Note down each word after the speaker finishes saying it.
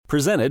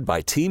Presented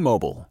by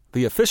T-Mobile,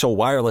 the official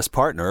wireless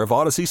partner of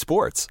Odyssey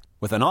Sports.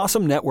 With an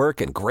awesome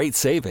network and great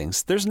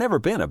savings, there's never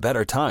been a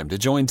better time to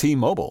join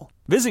T-Mobile.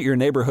 Visit your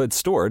neighborhood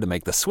store to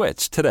make the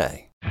switch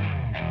today.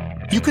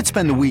 You could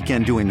spend the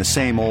weekend doing the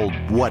same old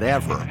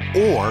whatever,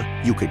 or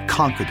you could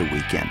conquer the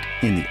weekend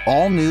in the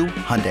all-new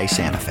Hyundai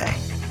Santa Fe.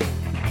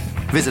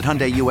 Visit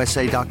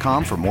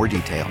HyundaiUSA.com for more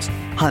details.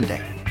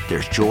 Hyundai,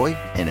 there's joy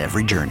in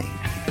every journey.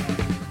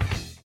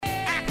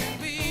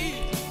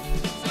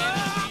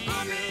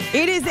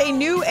 It is a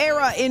new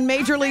era in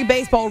Major League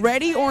Baseball.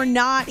 Ready or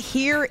not,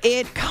 here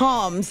it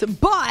comes.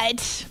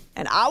 But,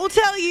 and I will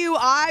tell you,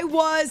 I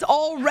was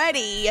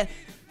already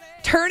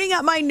turning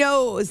up my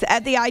nose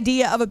at the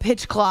idea of a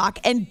pitch clock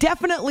and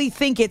definitely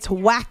think it's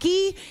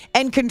wacky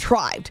and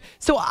contrived.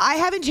 So I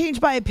haven't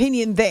changed my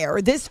opinion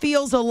there. This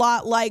feels a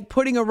lot like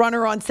putting a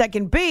runner on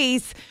second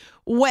base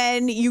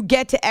when you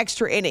get to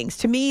extra innings.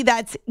 To me,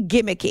 that's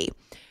gimmicky.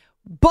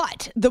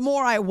 But the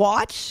more I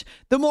watch,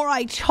 the more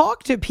I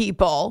talk to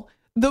people,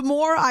 the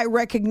more I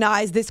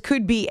recognize this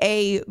could be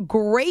a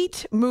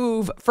great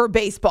move for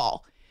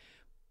baseball.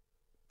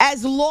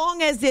 As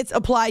long as it's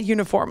applied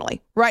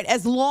uniformly, right?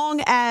 As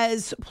long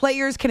as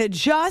players can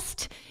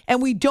adjust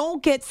and we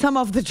don't get some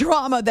of the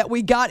drama that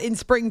we got in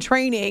spring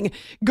training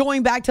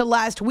going back to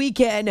last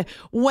weekend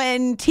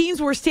when teams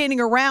were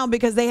standing around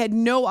because they had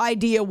no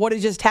idea what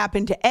had just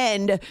happened to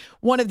end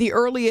one of the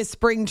earliest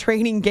spring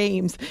training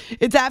games.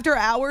 It's After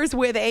Hours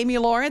with Amy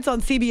Lawrence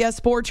on CBS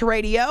Sports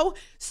Radio.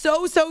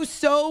 So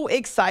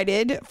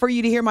excited for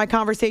you to hear my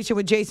conversation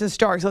with Jayson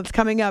Stark. So it's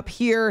coming up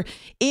here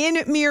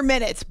in mere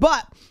minutes.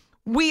 But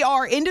we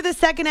are into the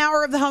second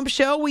hour of the Hump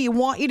Show. We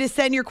want you to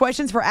send your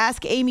questions for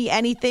Ask Amy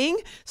Anything.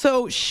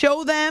 So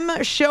show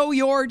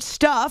your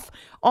stuff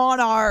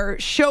on our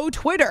show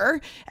Twitter,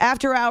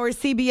 After Hours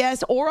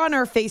CBS, or on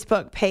our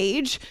Facebook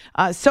page.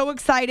 So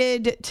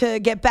excited to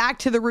get back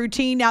to the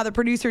routine now that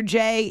producer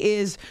Jay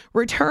is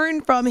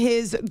returned from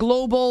his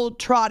global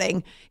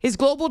trotting. His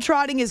global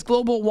trotting is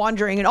global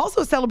wandering, and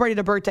also celebrated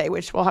a birthday,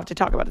 which we'll have to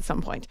talk about at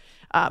some point.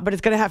 But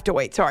it's going to have to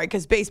wait,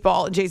 because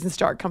baseball and Jayson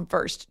Stark come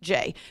first,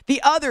 Jay.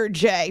 The other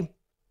Jay.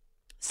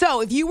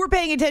 So if you were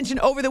paying attention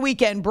over the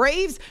weekend,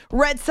 Braves,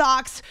 Red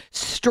Sox,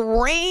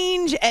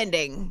 strange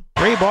ending.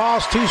 3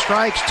 balls, 2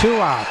 strikes, 2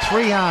 out,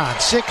 3 on,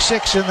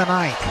 6-6 in the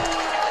ninth.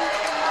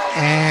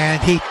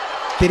 And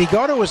did he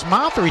go to his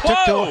mouth or he took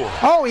to it?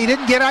 Oh, he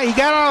didn't get out. He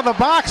got out of the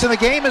box and the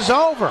game is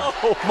over.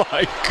 Oh,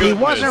 my goodness. He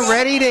wasn't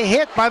ready to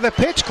hit by the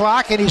pitch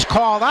clock and he's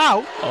called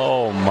out.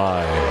 Oh,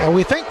 my. And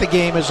we think the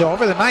game is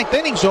over. The ninth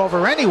inning's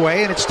over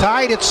anyway, and it's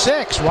tied at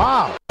 6.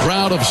 Wow.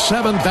 Crowd of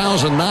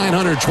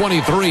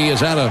 7,923 has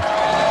had a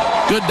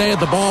good day at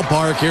the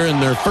ballpark here in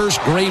their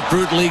first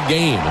Grapefruit League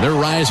game. They're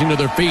rising to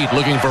their feet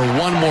looking for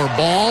one more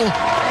ball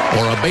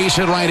or a base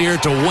hit right here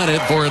to win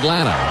it for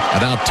Atlanta.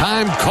 And now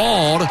time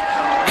called.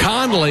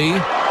 Conley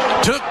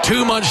took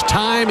too much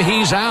time.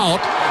 He's out.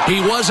 He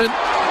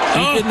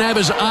didn't have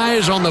his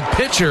eyes on the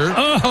pitcher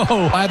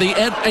by the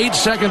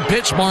 8-second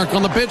pitch mark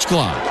on the pitch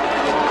clock.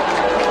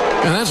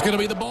 And that's going to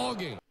be the ball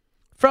game.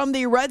 From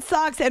the Red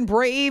Sox and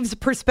Braves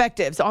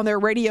perspectives on their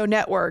radio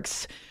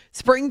networks,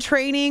 spring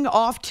training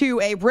off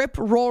to a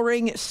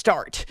rip-roaring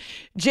start.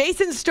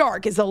 Jayson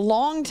Stark is a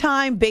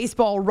longtime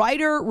baseball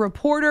writer,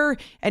 reporter,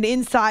 and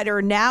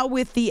insider, now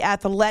with The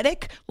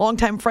Athletic,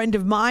 longtime friend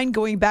of mine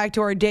going back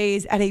to our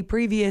days at a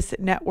previous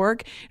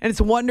network. And it's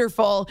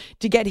wonderful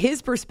to get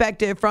his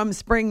perspective from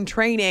spring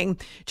training.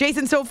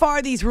 Jayson, so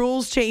far these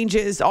rules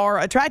changes are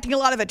attracting a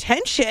lot of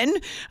attention.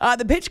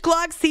 The pitch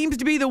clock seems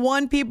to be the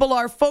one people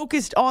are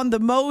focused on the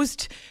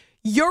most.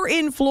 You're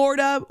in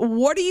Florida.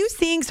 What are you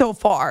seeing so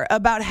far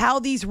about how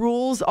these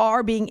rules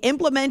are being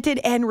implemented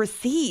and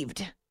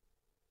received?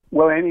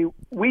 Well, Amy,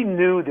 we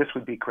knew this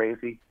would be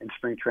crazy in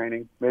spring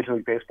training. Major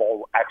League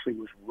Baseball actually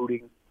was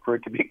rooting for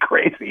it to be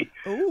crazy.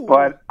 Ooh.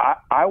 But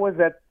I was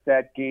at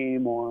that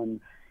game on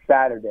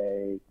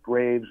Saturday,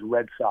 Braves,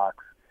 Red Sox.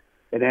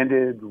 It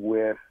ended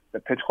with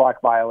the pitch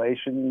clock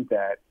violation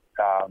that,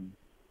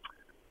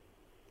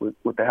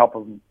 with the help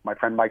of my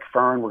friend Mike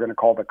Fern, we're going to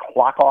call the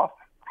clock off.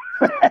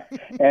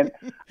 And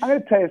I'm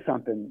going to tell you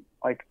something.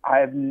 Like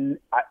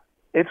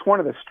it's one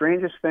of the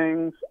strangest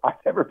things I've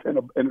ever been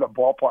in a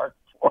ballpark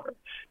for,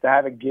 to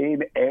have a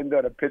game end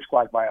on a pitch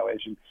clock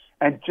violation.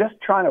 And just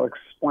trying to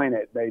explain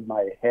it made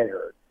my head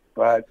hurt.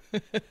 But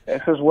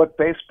this is what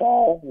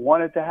baseball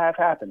wanted to have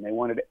happen. They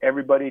wanted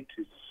everybody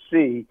to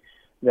see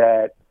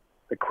that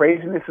the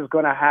craziness is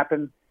going to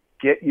happen.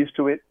 Get used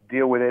to it,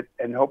 deal with it,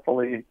 and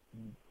hopefully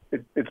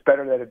it's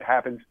better that it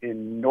happens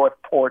in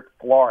Northport,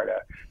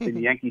 Florida,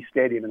 than Yankee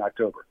Stadium in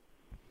October.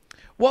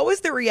 What was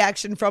the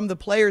reaction from the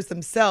players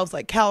themselves,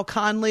 like Cal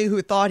Conley,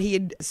 who thought he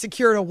had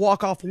secured a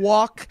walk-off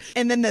walk,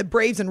 and then the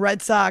Braves and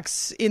Red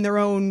Sox in their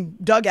own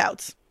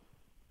dugouts?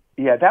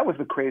 Yeah, that was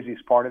the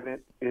craziest part of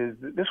it. Is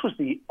this was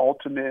the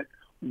ultimate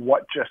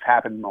what just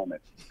happened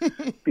moment.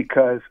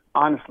 Because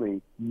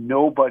honestly,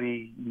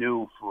 nobody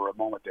knew for a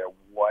moment there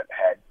what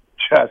had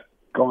just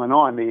gone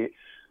on.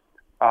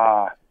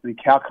 The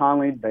Cal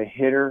Conley, the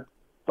hitter,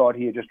 thought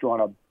he had just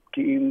drawn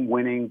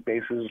game-winning,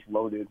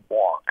 bases-loaded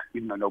walk,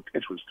 even though no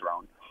pitch was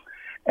thrown.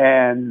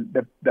 And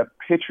the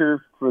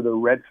pitcher for the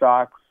Red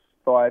Sox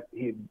thought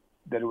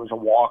that it was a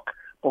walk.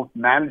 Both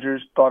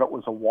managers thought it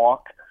was a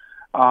walk.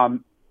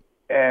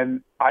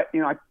 And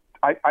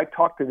I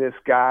talked to this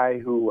guy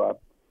who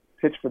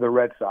pitched for the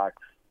Red Sox.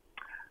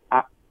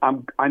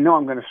 I know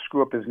I'm going to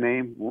screw up his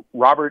name.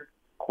 Robert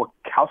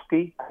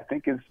Kwiatkowski, I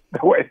think is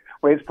the way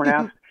it's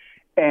pronounced.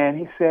 And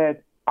he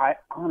said, I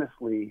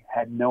honestly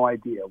had no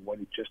idea what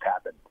had just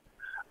happened.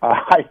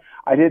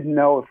 I didn't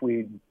know if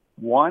we'd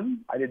won.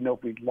 I didn't know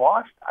if we'd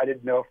lost. I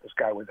didn't know if this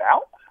guy was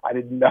out. I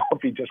didn't know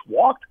if he just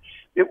walked.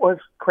 It was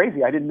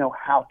crazy. I didn't know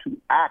how to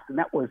act. And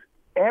that was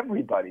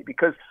everybody.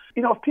 Because,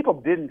 if people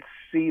didn't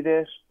see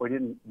this or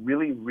didn't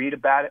really read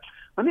about it,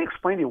 let me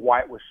explain to you why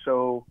it was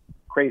so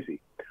crazy.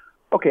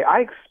 Okay, I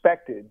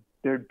expected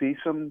there'd be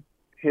some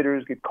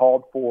hitters get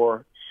called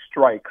for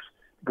strikes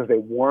because they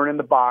weren't in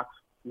the box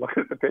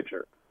looking at the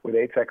pitcher with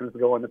 8 seconds to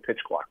go on the pitch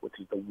clock, which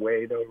is the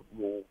way the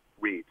rule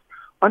reads.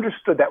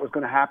 Understood that was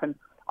going to happen.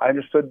 I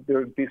understood there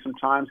would be some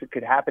times it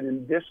could happen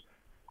in this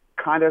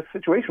kind of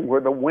situation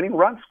where the winning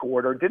run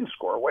scored or didn't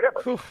score or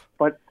whatever. Oof.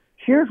 But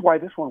here's why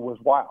this one was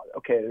wild.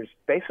 Okay, there's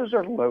bases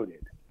are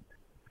loaded,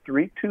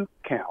 3-2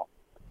 count,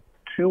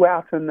 2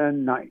 outs in the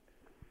ninth.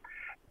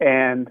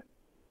 And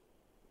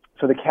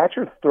so the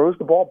catcher throws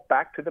the ball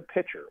back to the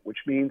pitcher, which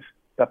means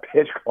the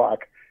pitch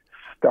clock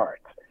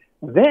starts.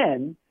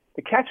 Then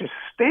the catcher's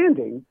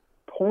standing,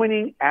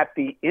 pointing at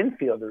the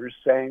infielders,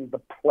 saying the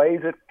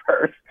play's at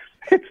first.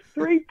 It's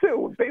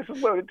 3-2,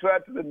 bases loaded, 2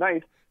 outs in the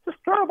ninth. Just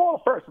throw the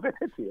ball first if it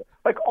hits you.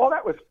 Like, all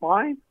that was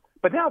fine,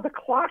 but now the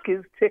clock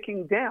is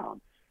ticking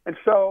down. And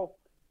so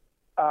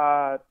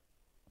the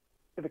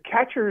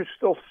catcher is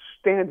still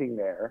standing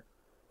there.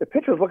 The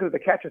pitcher is looking at the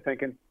catcher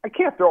thinking, I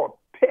can't throw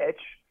a pitch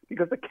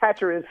because the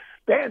catcher is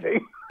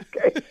standing.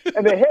 Okay?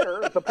 And the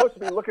hitter is supposed to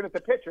be looking at the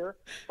pitcher,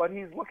 but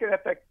he's looking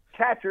at the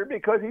catcher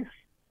because he's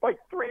like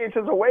 3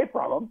 inches away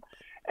from him.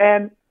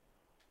 And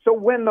so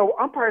when the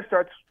umpire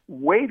starts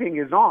waving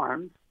his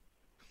arms,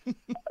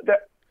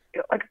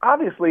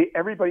 obviously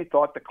everybody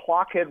thought the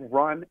clock had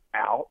run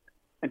out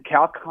and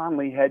Cal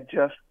Conley had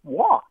just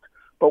walked.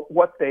 But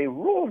what they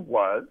ruled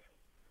was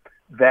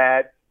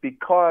that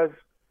because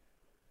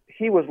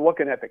he was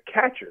looking at the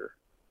catcher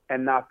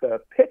and not the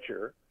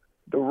pitcher,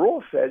 the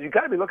rule says you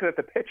got to be looking at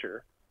the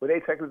pitcher with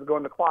 8 seconds to go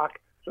on the clock.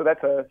 So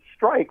that's a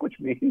strike, which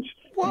means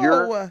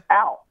you're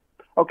out.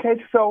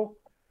 Okay, so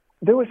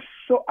this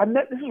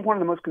is one of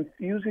the most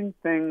confusing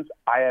things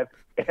I have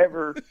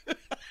ever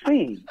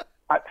seen.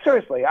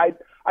 Seriously, I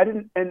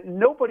didn't, and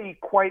nobody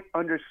quite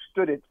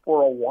understood it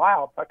for a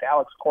while. I talked to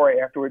Alex Corey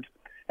afterwards,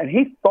 and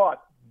he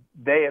thought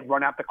they had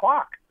run out the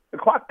clock. The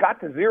clock got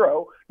to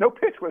 0. No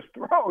pitch was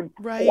thrown.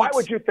 Right. Why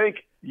would you think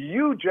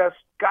you just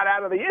got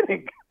out of the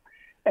inning?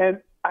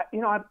 And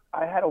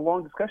I had a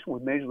long discussion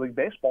with Major League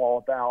Baseball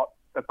about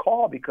the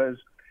call because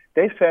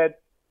they said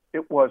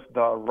it was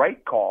the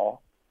right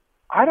call.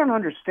 I don't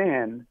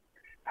understand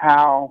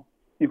how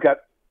you've got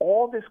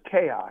all this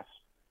chaos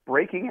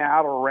breaking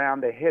out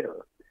around the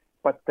hitter,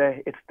 but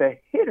it's the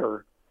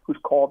hitter who's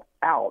called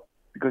out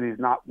because he's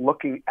not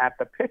looking at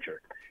the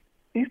pitcher.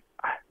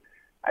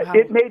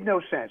 It made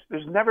no sense.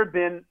 There's never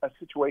been a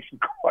situation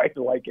quite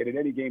like it in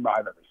any game I've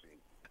ever seen.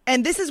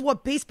 And this is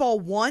what baseball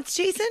wants,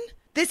 Jason?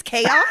 This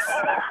chaos?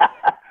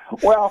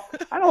 Well,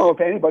 I don't know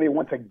if anybody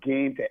wants a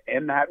game to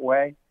end that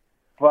way,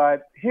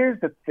 but here's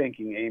the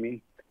thinking,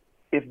 Amy.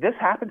 If this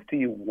happens to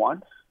you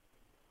once,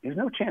 there's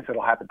no chance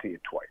it'll happen to you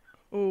twice.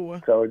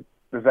 Ooh. So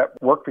does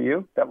that work for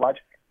you, that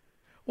logic?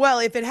 Well,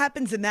 if it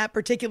happens in that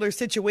particular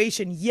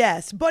situation,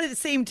 yes. But at the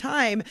same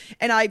time,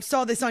 and I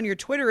saw this on your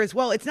Twitter as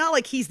well, it's not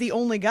like he's the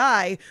only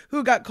guy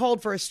who got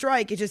called for a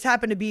strike. It just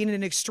happened to be in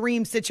an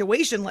extreme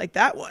situation like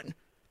that one.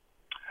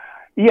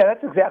 Yeah,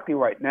 that's exactly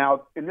right.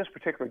 Now, in this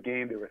particular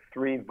game, there were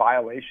 3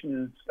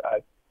 violations,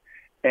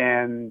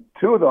 and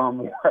 2 of them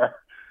were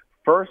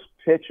first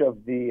pitch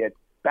of the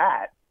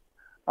at-bat.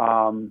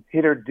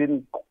 Hitter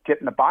didn't get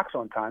in the box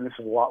on time. This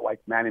is a lot like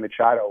Manny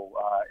Machado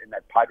in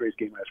that Padres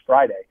game last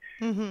Friday.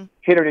 Mm-hmm.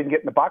 Hitter didn't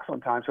get in the box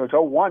on time, so it's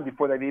 0-1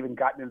 before they'd even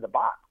gotten into the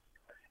box.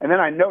 And then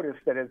I noticed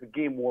that as the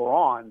game wore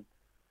on,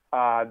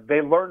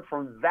 they learned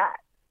from that,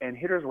 and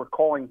hitters were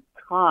calling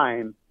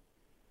time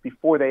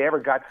before they ever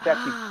got set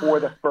before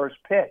the first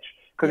pitch.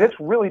 Because it's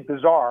really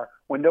bizarre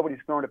when nobody's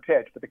thrown a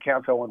pitch, but the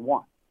count's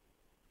 0-1.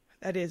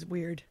 That is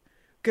weird.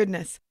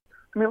 Goodness.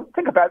 I mean,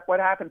 think about what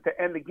happened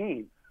to end the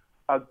game.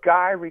 A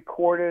guy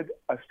recorded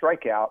a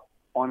strikeout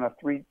on a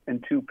 3-2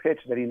 pitch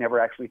that he never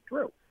actually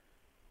threw.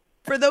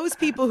 For those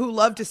people who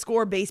love to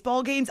score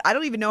baseball games, I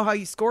don't even know how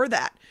you score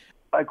that.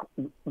 Like,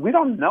 we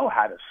don't know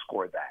how to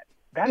score that.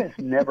 That has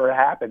never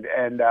happened.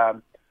 And,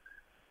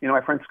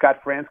 my friend Scott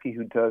Fransky,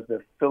 who does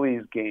the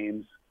Phillies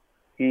games,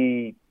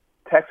 he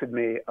texted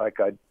me like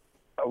a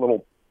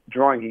little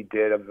drawing he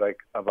did of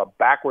a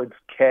backwards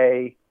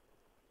K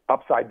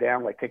upside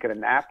down, like taking a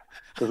nap,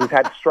 because we've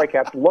had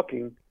strikeouts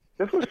looking.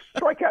 This was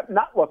strikeout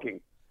not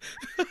looking.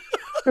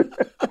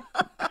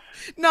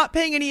 not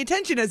paying any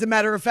attention, as a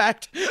matter of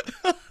fact.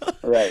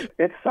 Right.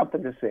 It's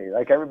something to see.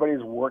 Like,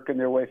 everybody's working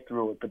their way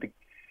through it. But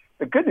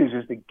the good news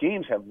is the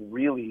games have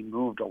really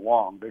moved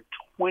along. They're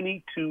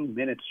 22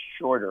 minutes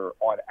shorter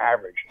on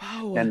average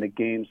than the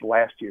games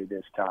last year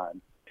this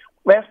time.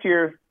 Last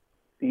year,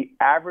 the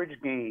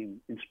average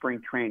game in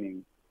spring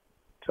training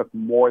took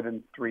more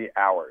than 3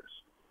 hours.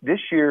 This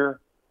year,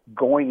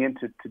 going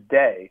into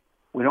today,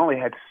 we only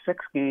had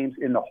 6 games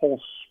in the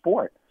whole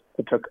sport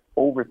that took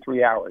over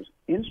 3 hours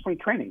in spring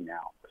training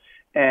now.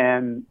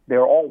 And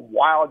they're all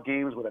wild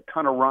games with a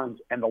ton of runs.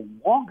 And the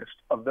longest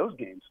of those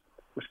games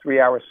was 3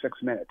 hours,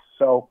 6 minutes.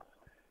 So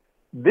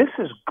this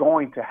is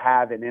going to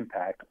have an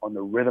impact on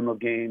the rhythm of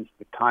games,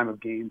 the time of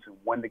games, and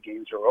when the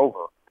games are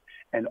over.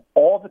 And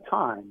all the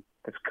time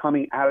that's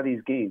coming out of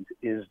these games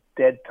is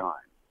dead time.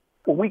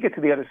 When we get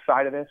to the other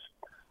side of this,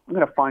 I'm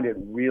going to find it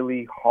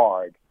really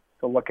hard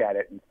to look at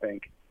it and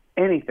think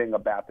anything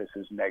about this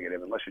is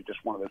negative, unless you're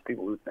just one of those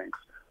people who thinks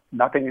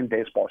nothing in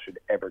baseball should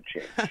ever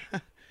change.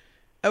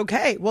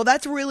 Okay, well,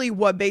 that's really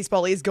what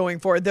baseball is going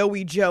for, though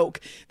we joke.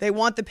 They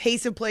want the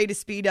pace of play to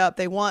speed up.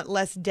 They want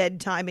less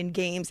dead time in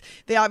games.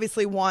 They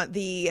obviously want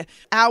the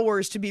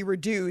hours to be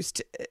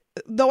reduced.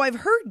 Though I've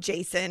heard,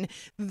 Jason,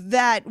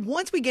 that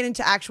once we get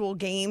into actual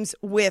games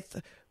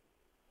with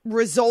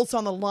results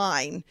on the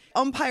line,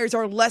 umpires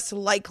are less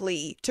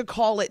likely to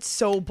call it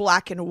so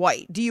black and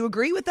white. Do you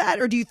agree with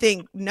that? Or do you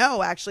think,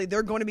 no, actually,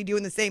 they're going to be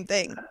doing the same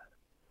thing?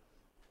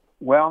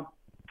 Well,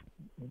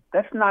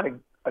 it's not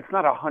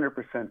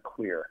 100%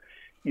 clear.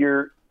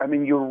 You're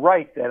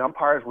right that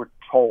umpires were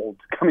told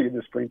coming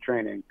into spring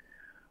training,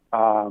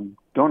 don't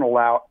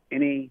allow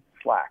any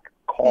slack.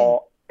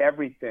 Call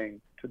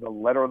everything to the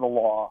letter of the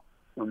law,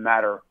 no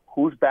matter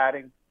who's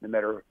batting, no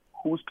matter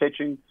who's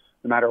pitching,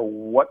 no matter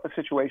what the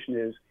situation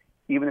is,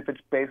 even if it's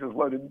bases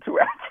loaded and 2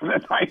 outs in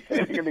the ninth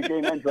inning and the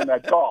game ends on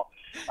that call,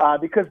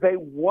 because they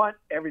want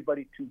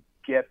everybody to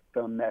get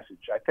the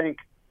message. I think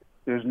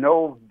there's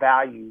no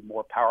value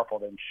more powerful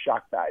than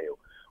shock value.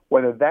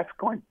 Whether that's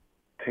going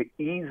to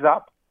ease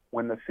up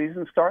when the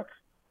season starts,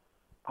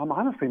 I'm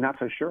honestly not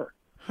so sure.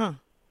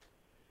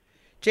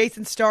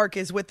 Jayson Stark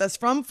is with us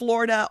from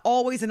Florida.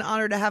 Always an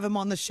honor to have him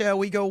on the show.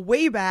 We go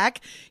way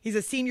back. He's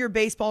a senior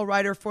baseball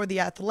writer for The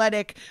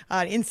Athletic,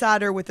 an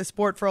insider with the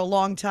sport for a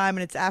long time,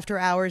 and it's After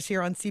Hours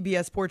here on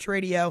CBS Sports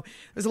Radio.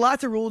 There's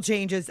lots of rule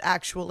changes,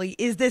 actually.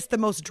 Is this the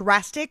most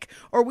drastic,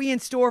 or are we in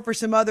store for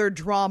some other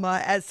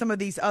drama as some of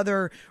these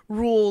other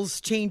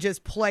rules changes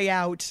play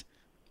out?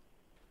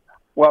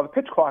 Well, the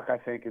pitch clock, I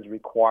think, is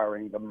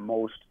requiring the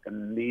most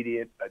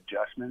immediate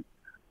adjustment.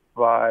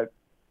 But,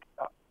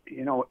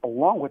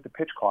 along with the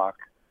pitch clock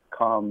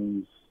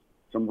comes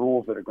some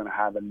rules that are going to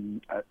have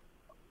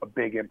a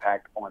big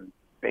impact on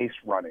base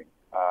running,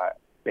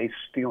 base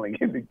stealing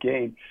in the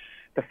game.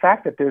 The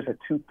fact that there's a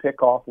 2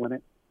 pickoff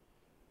limit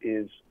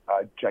is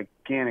a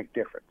gigantic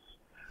difference.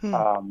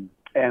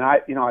 And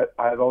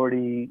I've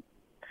already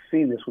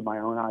seen this with my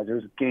own eyes. There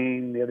was a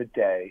game the other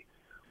day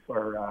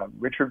where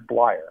Richard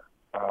Blyer,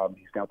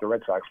 he's now at the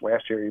Red Sox.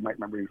 Last year, you might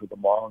remember he was with the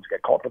Marlins.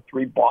 Got called for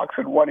 3 balks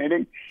in 1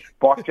 inning.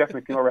 Balked Jeff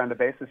McNeil around the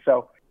bases.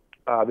 So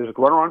there's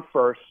a runner on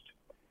first,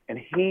 and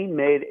he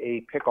made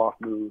a pickoff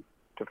move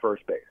to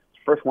first base. It's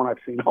the first one I've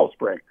seen all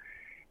spring.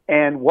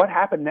 And what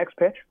happened next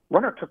pitch?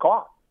 Runner took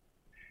off.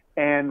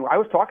 And I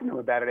was talking to him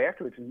about it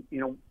afterwards. And,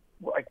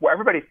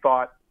 everybody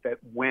thought that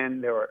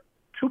when there were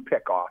 2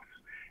 pickoffs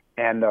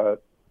and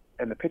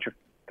the pitcher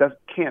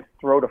can't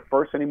throw to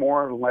first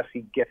anymore unless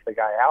he gets the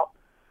guy out,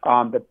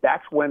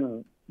 that's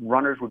when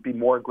runners would be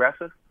more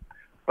aggressive.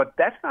 But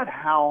that's not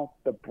how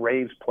the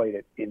Braves played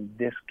it in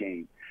this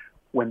game.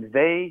 When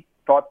they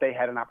thought they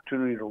had an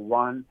opportunity to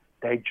run,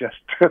 they just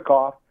took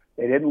off.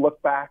 They didn't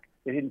look back.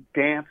 They didn't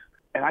dance.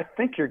 And I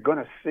think you're going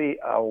to see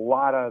a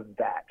lot of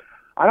that.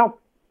 I don't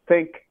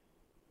think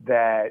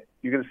that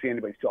you're going to see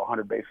anybody steal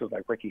 100 bases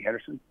like Ricky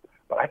Henderson,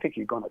 but I think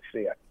you're going to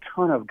see a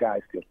ton of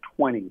guys steal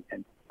 20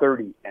 and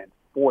 30 and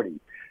 40.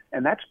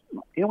 And that's,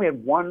 we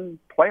had one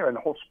player in the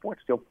whole sport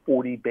steal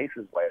 40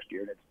 bases last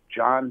year, and it's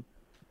John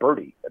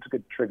Birdie. That's a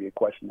good trivia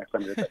question next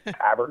time there's a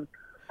tavern.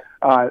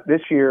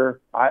 This year,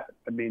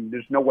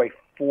 there's no way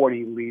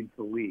 40 leads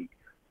the league.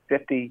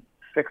 50,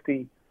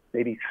 60,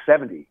 maybe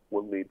 70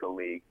 will lead the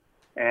league.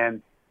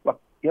 And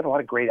look, you have a lot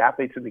of great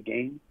athletes in the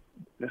game.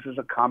 This is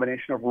a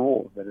combination of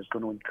rules that is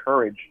going to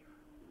encourage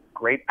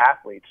great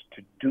athletes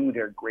to do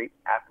their great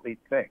athlete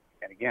thing.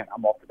 And again,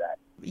 I'm all for that.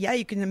 Yeah,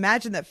 you can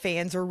imagine that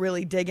fans are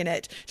really digging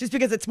it just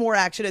because it's more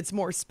action, it's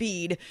more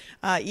speed,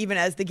 even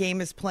as the game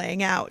is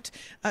playing out.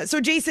 So,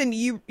 Jason,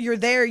 you're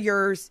there,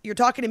 you're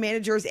talking to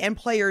managers and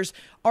players.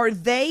 Are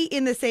they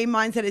in the same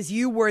mindset as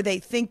you, where they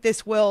think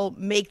this will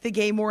make the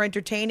game more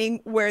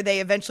entertaining, where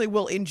they eventually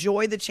will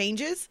enjoy the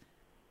changes?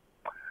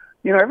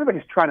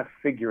 Everybody's trying to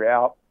figure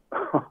out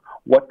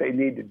what they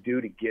need to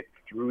do to get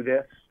through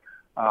this.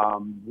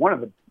 One of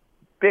the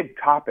big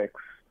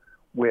topics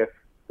with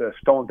the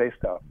stolen base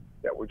stuff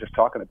that we're just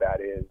talking about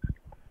is,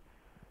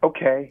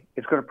 okay,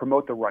 it's going to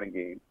promote the running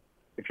game.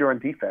 If you're on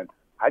defense,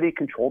 how do you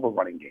control the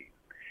running game?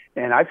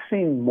 And I've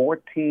seen more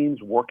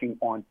teams working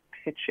on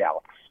pitch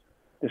outs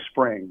this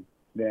spring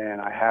than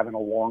I have in a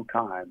long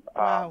time.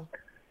 Wow.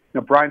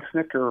 Brian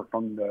Snitker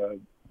from the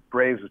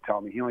Braves was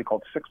telling me he only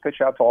called 6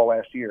 pitch outs all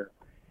last year,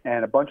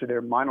 and a bunch of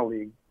their minor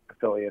league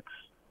affiliates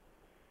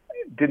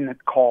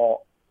didn't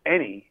call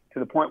any, to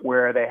the point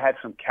where they had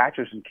some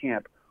catchers in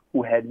camp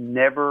who had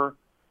never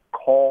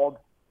called,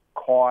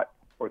 caught,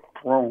 or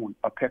thrown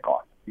a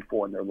pickoff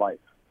before in their life.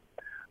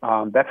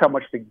 That's how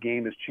much the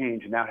game has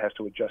changed, and now it has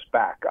to adjust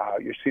back.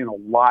 You're seeing a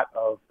lot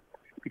of,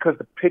 because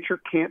the pitcher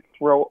can't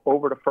throw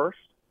over to first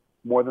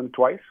more than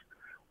twice,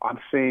 I'm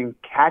seeing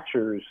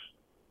catchers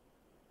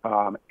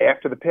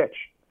after the pitch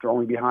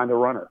throwing behind the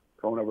runner,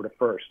 throwing over to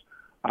first.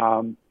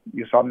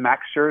 You saw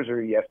Max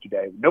Scherzer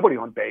yesterday, nobody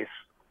on base.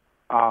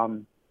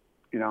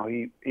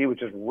 He was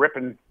just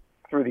ripping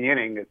through the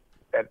inning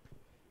at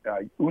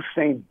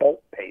Usain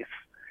Bolt pace.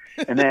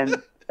 And then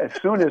as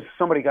soon as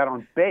somebody got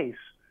on base,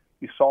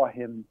 you saw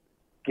him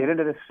get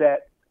into the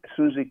set as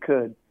soon as he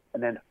could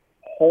and then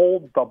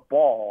hold the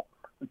ball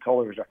until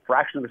there was a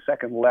fraction of a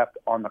second left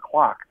on the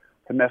clock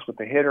to mess with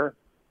the hitter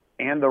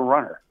and the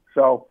runner.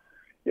 So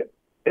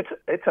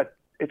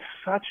it's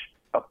such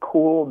a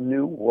cool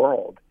new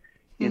world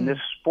in this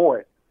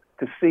sport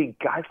to see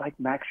guys like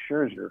Max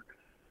Scherzer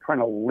trying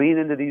to lean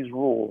into these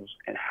rules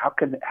and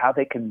how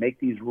they can make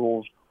these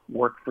rules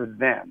work for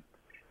them.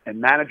 And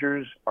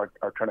managers are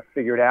trying to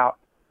figure it out.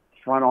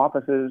 Front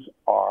offices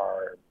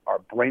are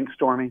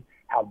brainstorming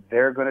how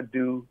they're going to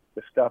do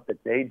the stuff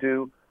that they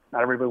do.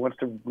 Not everybody wants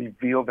to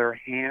reveal their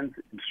hands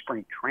in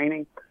spring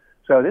training.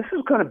 So this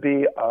is going to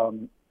be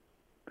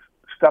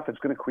stuff that's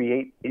going to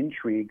create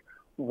intrigue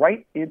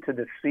right into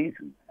the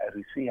season as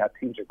we see how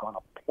teams are going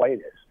to play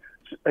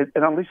this. It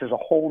unleashes a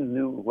whole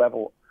new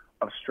level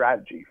of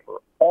strategy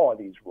for all of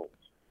these rules.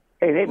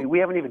 Hey, Amy, we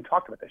haven't even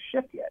talked about the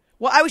shift yet.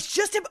 Well, I was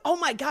just, oh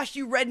my gosh,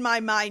 you read my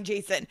mind,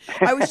 Jason.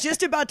 I was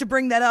just about to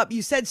bring that up.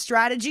 You said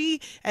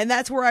strategy, and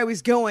that's where I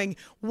was going.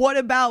 What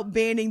about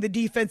banning the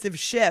defensive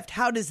shift?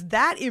 How does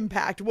that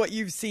impact what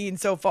you've seen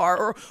so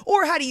far?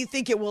 Or how do you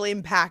think it will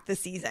impact the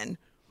season?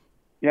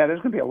 Yeah,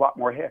 there's going to be a lot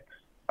more hits.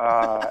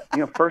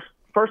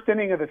 First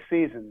inning of the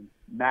season,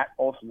 Matt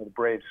Olson of the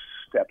Braves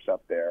steps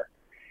up there.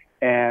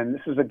 And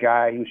this is a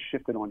guy who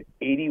shifted on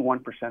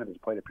 81% of his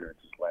plate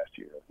appearances last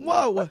year.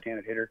 Whoa.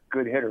 Left-handed hitter,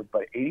 good hitter,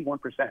 but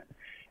 81%.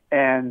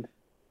 And,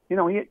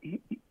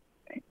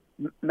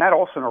 Matt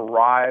Olson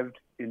arrived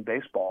in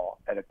baseball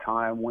at a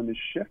time when the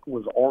shift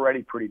was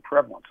already pretty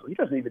prevalent. So he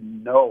doesn't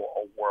even know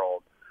a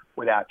world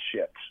without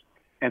shifts.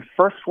 And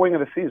first swing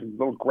of the season,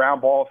 little ground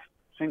ball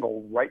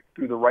single right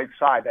through the right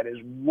side. That is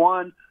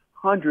 100%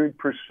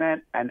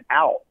 an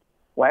out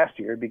last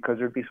year because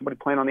there'd be somebody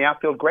playing on the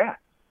outfield grass.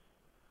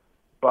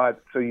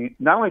 But so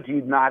not only do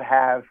you not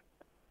have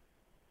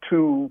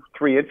 2-3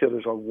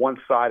 infielders on one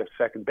side of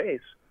second base,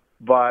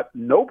 but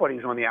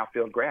nobody's on the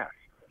outfield grass.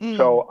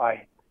 So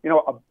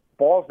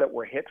balls that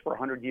were hits for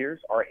 100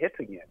 years are hits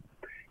again.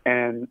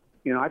 And,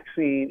 I've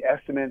seen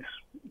estimates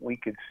we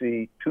could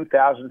see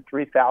 2,000,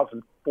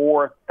 3,000,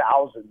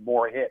 4,000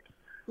 more hits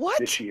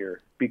this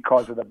year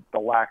because of the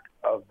lack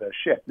of the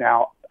shift.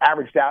 Now,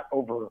 averaged out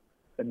over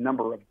the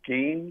number of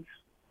games,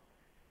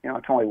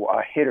 it's only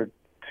a hit or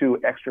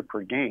 2 extra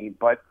per game,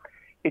 but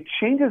it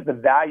changes the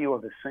value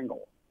of the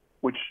single,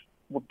 which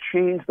will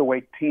change the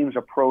way teams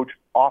approach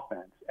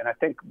offense. And I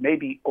think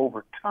maybe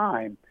over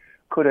time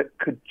could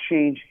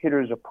change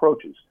hitters'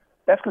 approaches.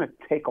 That's going to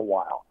take a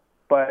while.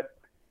 But,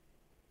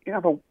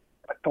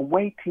 the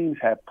way teams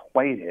have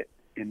played it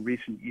in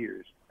recent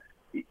years,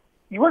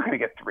 you weren't going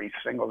to get 3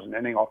 singles an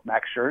inning off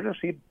Max Scherzer,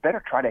 so you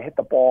better try to hit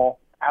the ball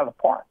out of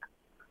the park,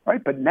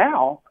 right? But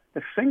now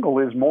the single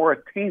is more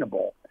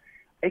attainable.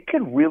 It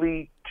can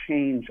really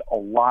change a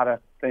lot of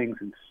things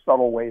in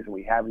subtle ways that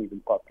we haven't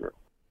even thought through.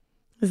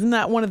 Isn't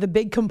that one of the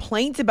big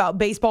complaints about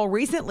baseball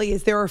recently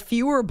is there are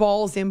fewer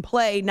balls in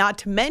play, not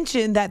to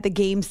mention that the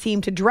games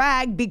seem to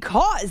drag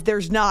because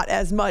there's not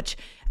as much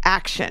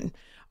action.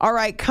 All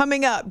right,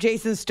 coming up,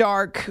 Jason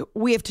Stark,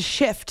 we have to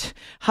shift,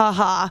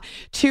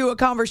 to a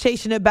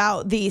conversation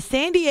about the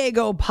San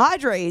Diego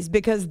Padres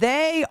because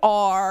they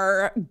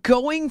are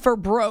going for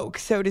broke,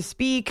 so to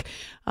speak.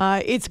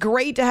 It's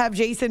great to have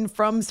Jason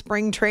from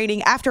spring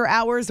training After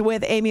Hours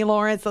with Amy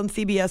Lawrence on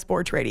CBS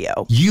Sports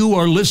Radio. You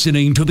are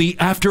listening to the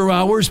After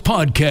Hours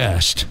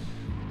podcast.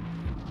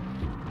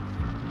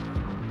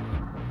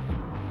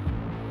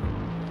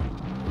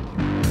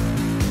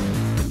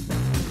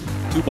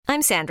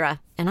 I'm Sandra,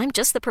 and I'm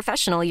just the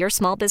professional your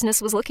small business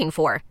was looking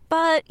for.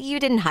 But you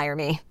didn't hire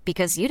me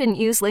because you didn't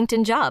use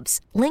LinkedIn Jobs.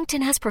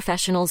 LinkedIn has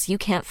professionals you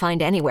can't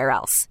find anywhere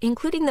else,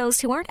 including those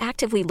who aren't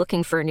actively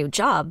looking for a new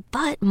job,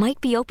 but might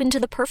be open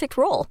to the perfect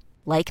role,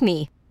 like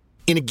me.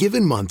 In a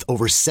given month,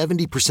 over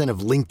 70%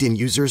 of LinkedIn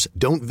users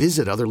don't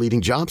visit other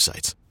leading job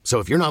sites. So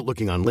if you're not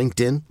looking on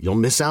LinkedIn, you'll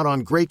miss out on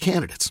great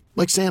candidates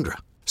like Sandra.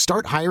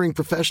 Start hiring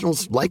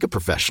professionals like a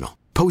professional.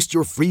 Post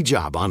your free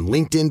job on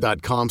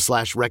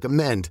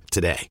linkedin.com/recommend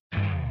today.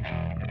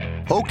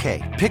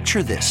 Okay,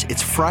 picture this.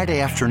 It's Friday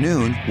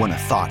afternoon when a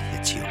thought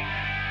hits you.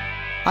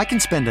 I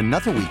can spend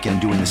another weekend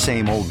doing the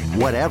same old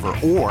whatever,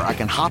 or I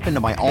can hop into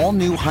my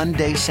all-new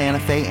Hyundai Santa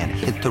Fe and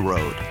hit the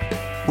road.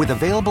 With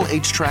available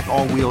H-Track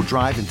all-wheel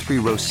drive and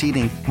 3-row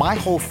seating, my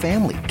whole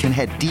family can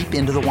head deep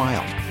into the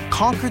wild.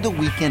 Conquer the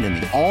weekend in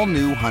the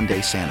all-new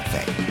Hyundai Santa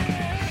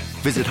Fe.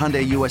 Visit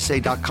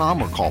HyundaiUSA.com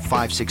or call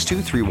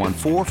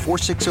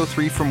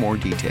 562-314-4603 for more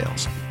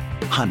details.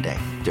 Hyundai,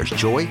 there's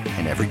joy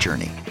in every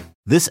journey.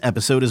 This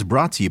episode is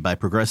brought to you by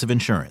Progressive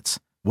Insurance.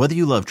 Whether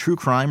you love true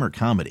crime or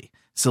comedy,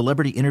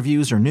 celebrity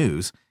interviews or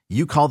news,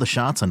 you call the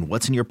shots on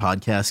what's in your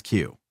podcast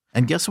queue.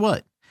 And guess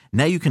what?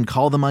 Now you can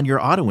call them on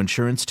your auto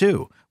insurance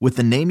too with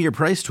the Name Your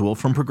Price tool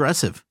from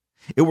Progressive.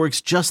 It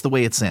works just the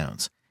way it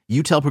sounds.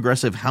 You tell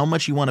Progressive how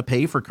much you want to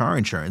pay for car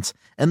insurance,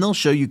 and they'll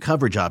show you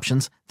coverage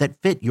options that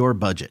fit your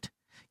budget.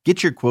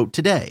 Get your quote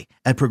today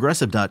at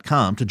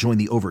Progressive.com to join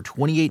the over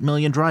 28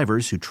 million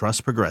drivers who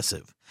trust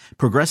Progressive.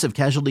 Progressive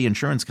Casualty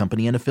Insurance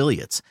Company and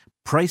Affiliates.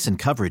 Price and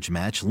coverage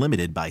match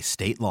limited by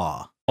state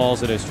law.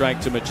 Balls and a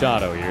strike to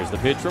Machado. Here's the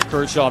pitch from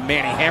Kershaw.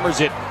 Manny hammers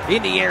it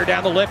in the air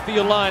down the left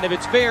field line. If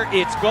it's fair,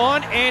 it's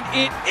gone, and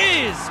it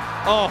is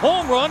a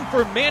home run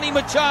for Manny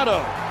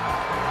Machado.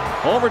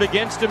 Homered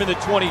against him in the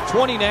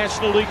 2020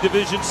 National League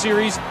Division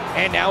Series,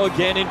 and now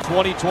again in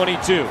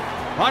 2022.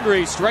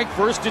 Padres strike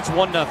first. It's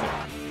 1-0.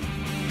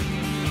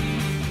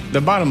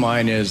 The bottom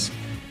line is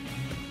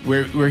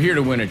we're here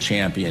to win a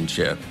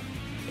championship,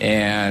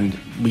 and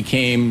we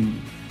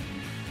came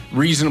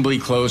reasonably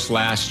close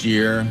last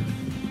year.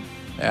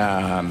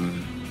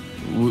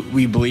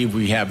 We believe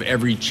we have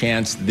every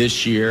chance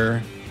this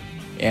year,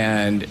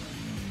 and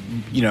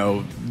you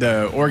know,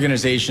 the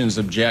organization's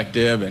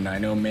objective, and I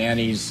know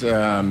Manny's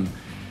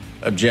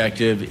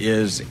objective,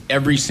 is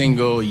every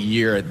single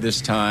year at this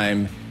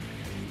time,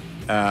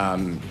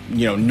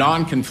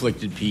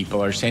 non-conflicted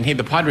people are saying, hey,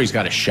 the Padres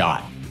got a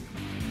shot.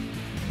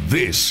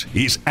 This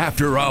is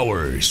After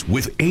Hours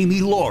with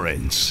Amy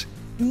Lawrence.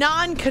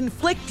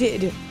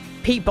 Non-conflicted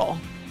people.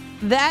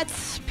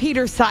 That's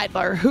Peter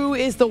Seidler, who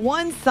is the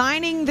one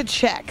signing the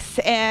checks.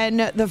 And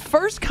the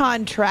first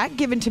contract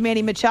given to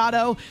Manny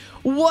Machado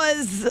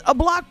was a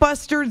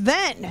blockbuster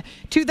then,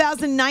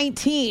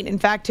 2019. In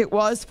fact, it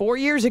was 4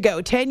 years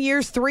ago, 10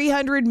 years,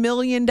 $300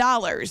 million.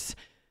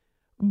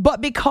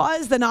 But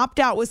because an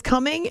opt-out was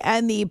coming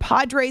and the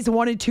Padres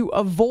wanted to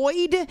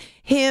avoid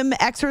him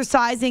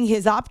exercising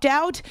his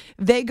opt-out,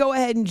 they go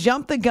ahead and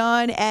jump the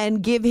gun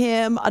and give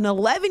him an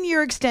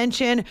 11-year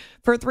extension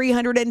for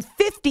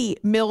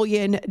 $350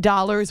 million,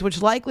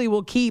 which likely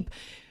will keep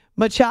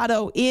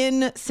Machado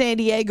in San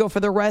Diego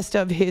for the rest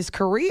of his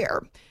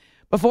career.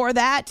 Before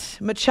that,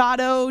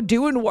 Machado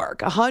doing work,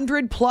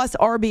 100-plus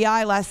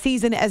RBI last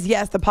season, as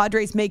yes, the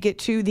Padres make it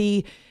to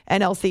the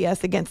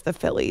NLCS against the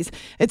Phillies.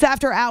 It's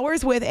After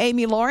Hours with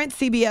Amy Lawrence,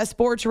 CBS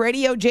Sports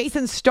Radio.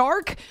 Jason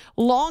Stark,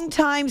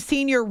 longtime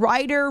senior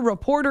writer,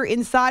 reporter,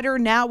 insider,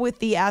 now with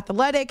The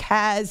Athletic,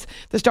 has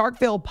the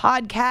Starkville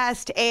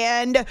podcast.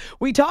 And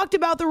we talked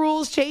about the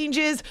rules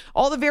changes,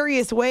 all the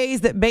various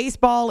ways that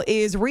baseball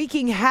is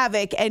wreaking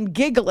havoc and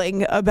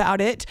giggling about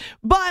it.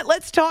 But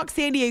let's talk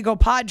San Diego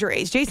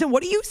Padres. Jason,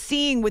 what are you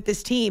seeing with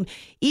this team,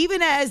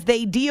 even as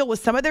they deal with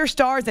some of their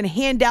stars and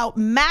hand out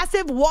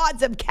massive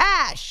wads of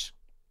cash?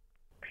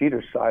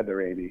 Peter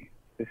Seidler, Amy,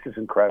 this is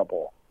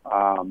incredible.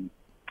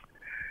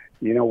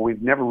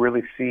 We've never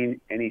really seen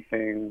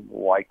anything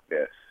like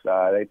this.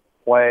 They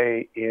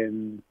play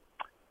in,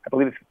 I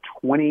believe it's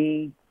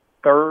the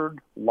 23rd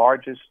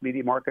largest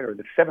media market, or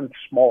the 7th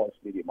smallest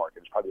media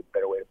market is probably a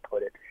better way to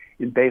put it,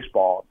 in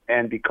baseball.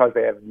 And because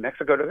they have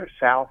Mexico to their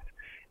south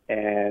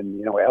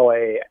and,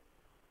 LA,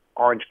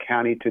 Orange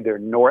County to their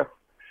north,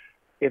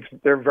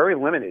 they're very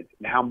limited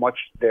in how much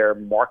their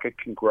market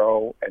can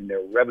grow and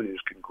their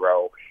revenues can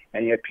grow.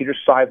 And yet Peter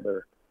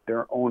Seidler,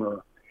 their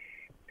owner,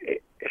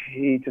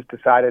 he just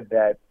decided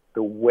that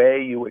the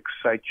way you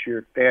excite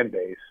your fan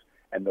base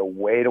and the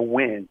way to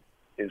win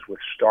is with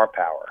star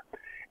power.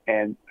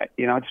 And,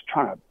 I'm just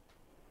trying to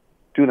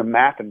do the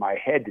math in my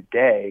head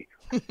today.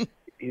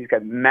 He's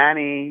got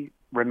Manny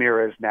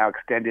Ramirez now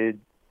extended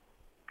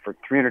for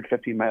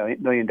 $350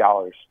 million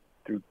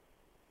through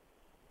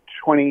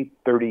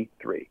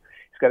 2033.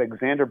 Got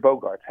Alexander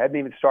Bogaerts, hadn't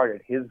even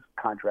started his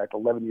contract,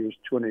 11 years,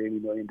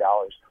 $280 million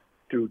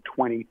through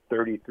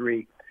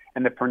 2033.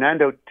 And the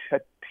Fernando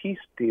Tatis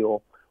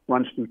deal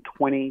runs through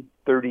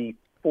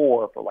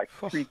 2034 for like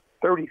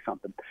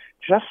 330-something.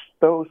 Just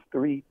those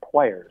three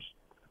players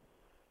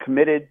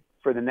committed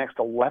for the next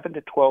 11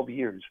 to 12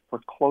 years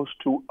for close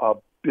to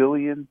 $1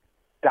 billion.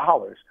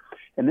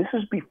 And this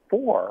is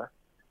before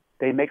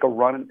they make a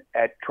run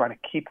at trying to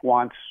keep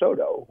Juan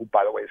Soto, who,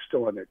 by the way, is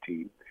still on their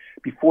team,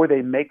 before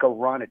they make a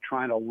run at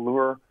trying to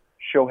lure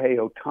Shohei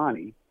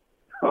Ohtani,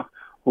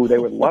 who they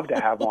would love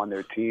to have on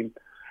their team.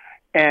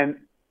 And,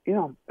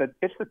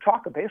 it's the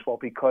talk of baseball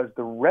because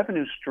the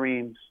revenue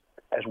streams,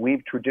 as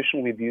we've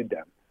traditionally viewed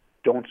them,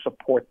 don't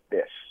support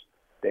this.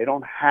 They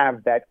don't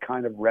have that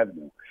kind of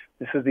revenue.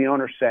 This is the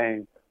owner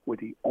saying, we're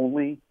the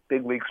only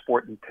big league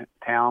sport in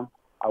town.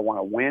 I want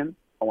to win.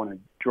 I want to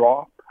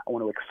draw. I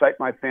want to excite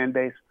my fan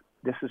base.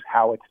 This is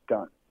how it's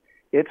done.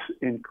 It's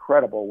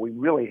incredible. We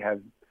really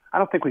have. I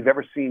don't think we've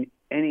ever seen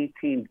any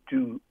team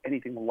do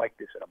anything like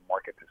this at a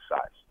market this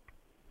size.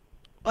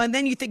 And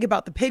then you think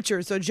about the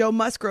pitchers. So Joe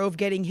Musgrove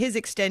getting his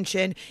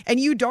extension, and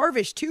Yu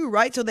Darvish too,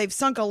 right? So they've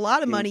sunk a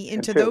lot of money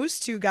into those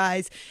two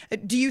guys.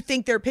 Do you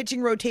think their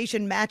pitching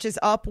rotation matches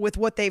up with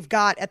what they've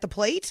got at the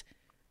plate?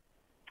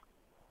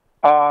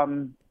 I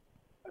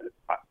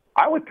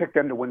would pick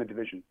them to win the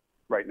division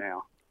right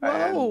now.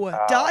 Whoa, and,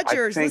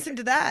 Dodgers! Listen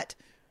to that.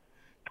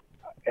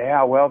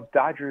 Yeah, well, the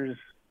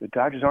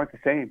Dodgers aren't the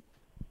same.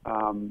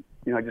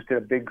 I just did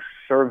a big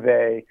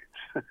survey.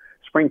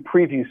 Spring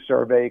preview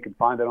survey. You can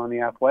find it on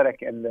The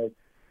Athletic. And the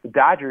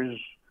Dodgers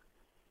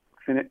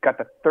got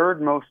the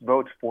third most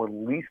votes for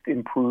least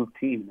improved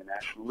team in the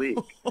National League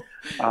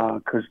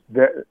because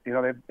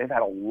they've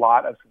had a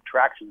lot of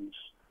subtractions.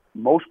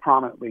 Most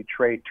prominently,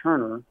 Trey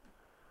Turner,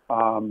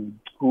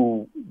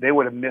 who they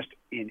would have missed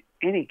in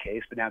any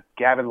case. But now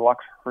Gavin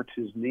Lux hurts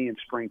his knee in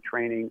spring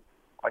training.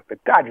 Like, the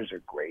Dodgers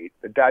are great.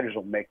 The Dodgers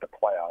will make the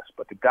playoffs,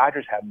 but the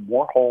Dodgers have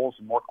more holes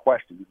and more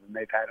questions than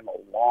they've had in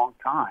a long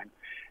time.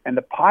 And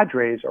the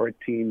Padres are a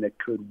team that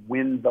could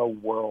win the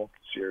World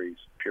Series,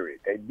 period.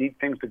 They need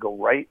things to go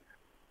right.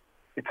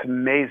 It's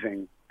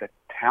amazing the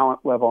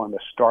talent level and the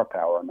star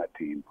power on that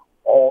team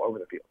all over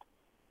the field.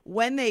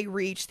 When they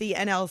reached the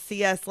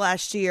NLCS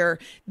last year,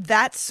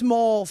 that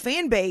small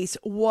fan base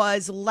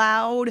was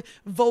loud,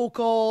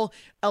 vocal,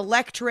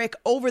 electric,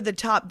 over the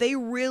top. They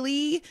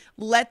really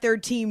let their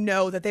team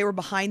know that they were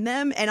behind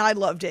them, and I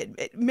loved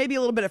it. Maybe a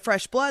little bit of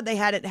fresh blood. They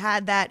hadn't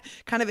had that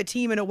kind of a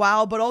team in a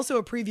while, but also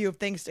a preview of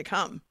things to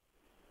come.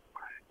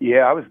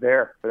 Yeah, I was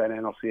there for that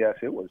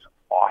NLCS. It was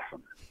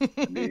awesome.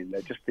 I mean,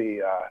 just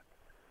the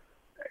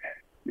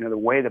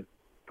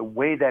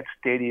way that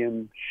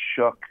stadium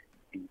shook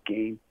in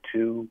Game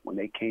 2 when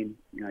they came,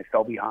 they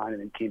fell behind and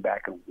then came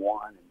back and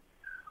won. And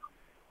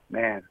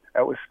man,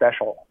 that was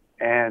special.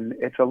 And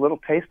it's a little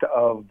taste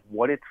of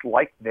what it's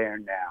like there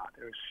now.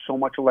 There's so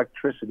much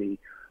electricity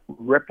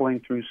rippling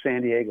through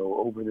San Diego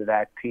over to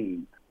that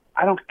team.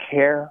 I don't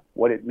care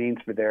what it means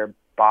for their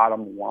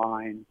bottom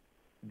line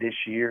this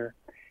year.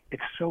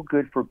 It's so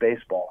good for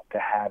baseball to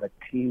have a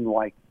team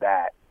like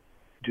that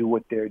do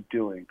what they're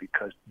doing,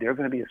 because they're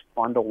going to be as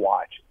fun to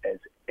watch as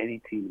any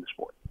team in the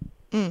sport.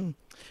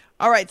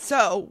 All right,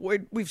 so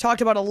we've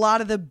talked about a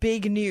lot of the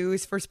big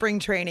news for spring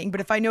training,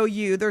 but if I know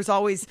you, there's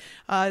always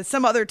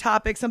some other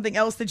topic, something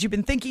else that you've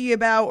been thinking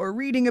about or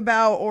reading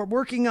about or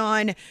working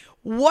on.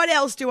 What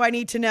else do I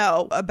need to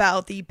know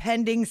about the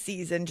pending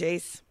season,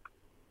 Jace?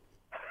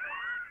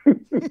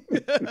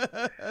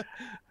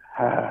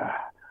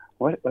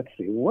 Let's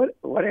see. What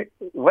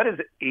does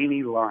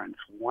Amy Lawrence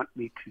want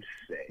me to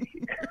say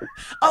here?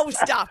 Oh,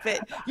 stop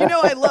it. You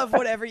know I love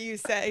whatever you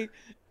say.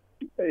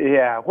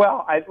 Yeah,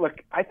 well,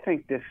 I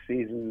think this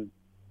season,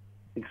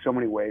 in so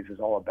many ways, is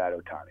all about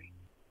Ohtani.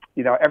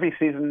 Every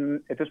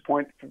season at this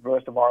point for the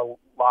rest of our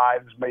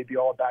lives may be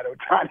all about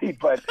Ohtani,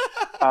 but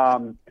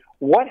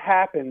what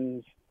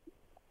happens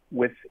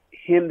with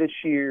him this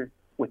year,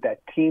 with that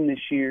team this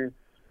year,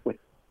 with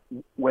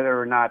whether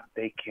or not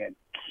they can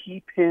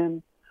keep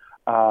him,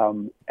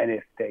 and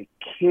if they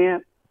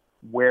can't,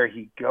 where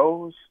he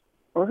goes,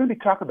 we're going to be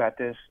talking about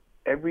this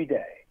every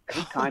day,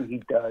 every time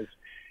he does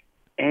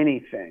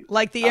anything.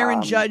 Like the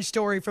Aaron Judge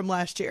story from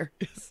last year.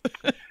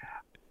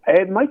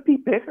 It might be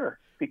bigger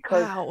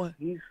because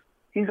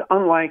he's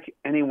unlike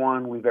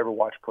anyone we've ever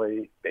watched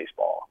play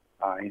baseball.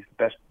 He's the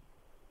best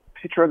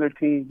pitcher on their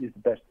team. He's the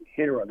best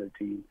hitter on their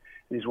team.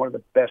 And he's one of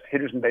the best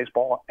hitters in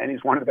baseball, and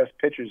he's one of the best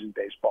pitchers in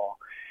baseball.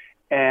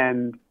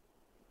 And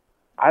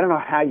I don't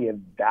know how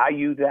you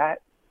value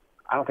that.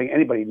 I don't think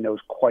anybody knows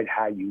quite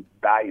how you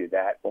value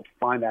that. We'll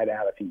find that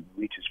out if he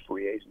reaches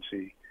free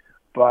agency.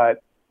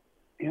 But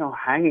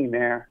hanging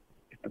there,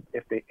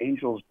 if the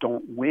Angels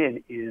don't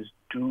win, is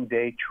do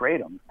they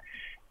trade him?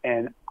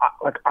 And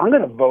I'm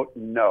going to vote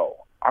no.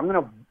 I'm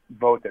going to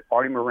vote that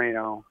Artie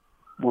Moreno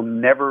will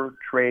never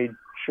trade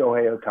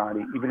Shohei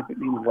Ohtani, even if it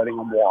means letting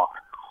him walk.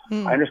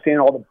 I understand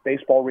all the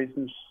baseball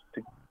reasons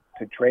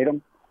to trade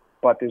him,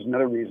 but there's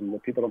another reason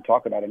that people don't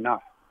talk about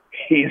enough.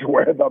 He's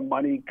where the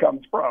money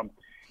comes from.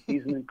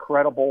 He's an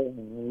incredible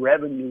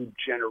revenue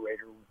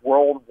generator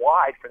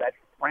worldwide for that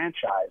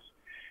franchise.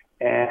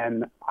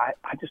 And I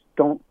just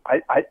don't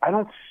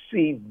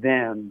see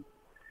them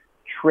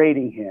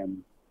trading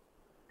him,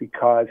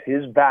 because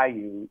his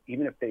value,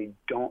 even if they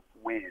don't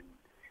win,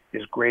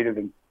 is greater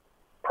than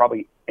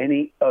probably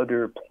any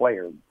other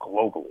player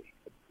globally.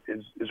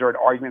 Is there an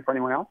argument for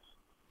anyone else?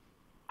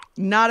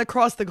 Not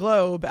across the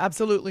globe.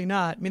 Absolutely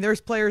not. I mean, there's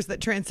players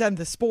that transcend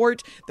the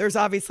sport. There's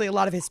obviously a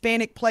lot of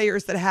Hispanic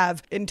players that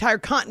have entire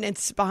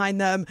continents behind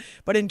them.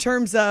 But in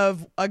terms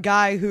of a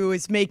guy who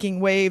is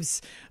making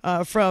waves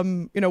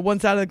from, one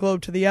side of the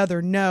globe to the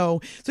other,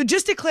 no. So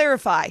just to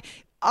clarify,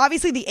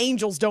 obviously the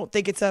Angels don't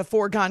think it's a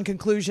foregone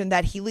conclusion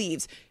that he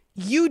leaves.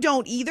 You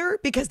don't either,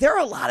 because there are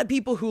a lot of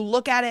people who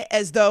look at it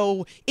as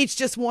though it's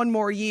just one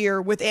more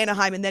year with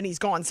Anaheim and then he's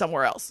gone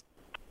somewhere else.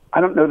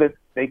 I don't know that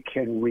they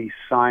can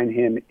re-sign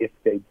him if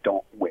they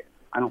don't win.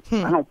 I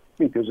don't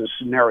think there's a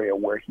scenario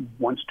where he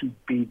wants to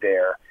be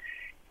there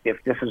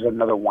if this is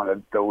another one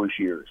of those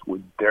years where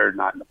they're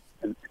not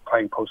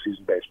playing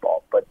postseason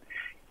baseball. But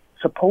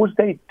suppose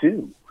they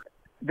do.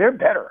 They're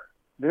better.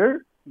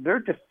 They're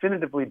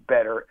definitively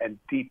better and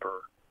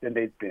deeper than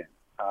they've been.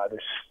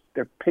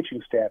 Their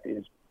pitching staff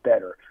is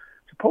better.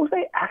 Suppose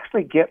they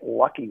actually get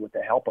lucky with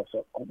the health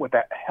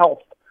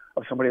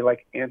of somebody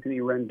like Anthony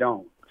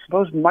Rendon.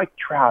 Suppose Mike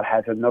Trout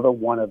has another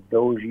one of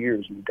those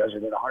years and he does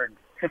it in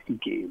 150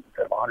 games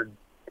instead of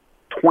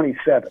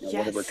 127 or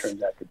whatever it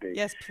turns out to be.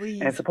 Yes,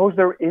 please. And suppose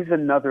there is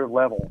another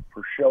level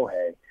for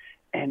Shohei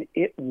and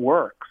it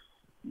works.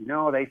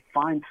 They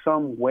find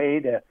some way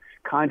to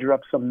conjure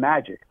up some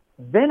magic.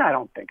 Then I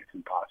don't think it's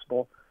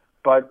impossible.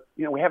 But,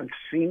 we haven't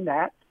seen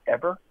that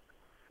ever.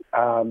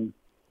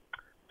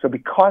 So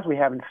because we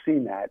haven't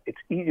seen that, it's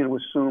easy to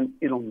assume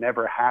it'll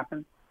never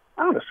happen.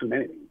 I don't assume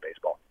anything in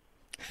baseball.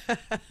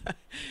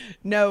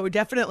 No,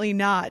 definitely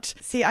not.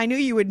 See, I knew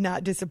you would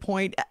not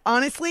disappoint.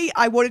 Honestly,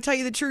 I want to tell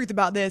you the truth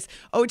about this.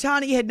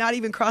 Ohtani had not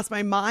even crossed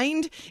my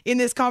mind in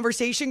this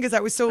conversation because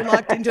I was so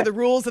locked into the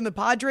rules and the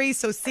Padres.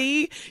 So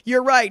see,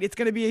 you're right. It's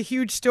going to be a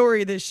huge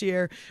story this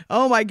year.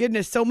 Oh my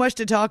goodness, so much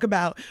to talk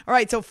about. All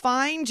right, so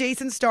find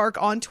Jayson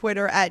Stark on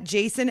Twitter at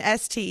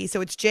JaysonST.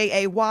 So it's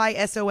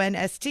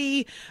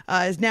JaysonST.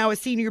 Is now a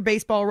senior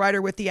baseball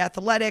writer with The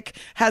Athletic,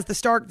 has the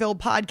Starkville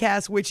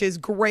podcast, which is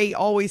great.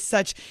 Always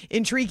such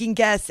intriguing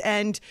guests.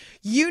 And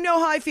you know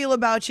how I feel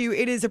about you.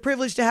 It is a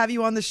privilege to have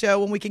you on the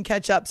show when we can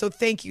catch up. So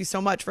thank you so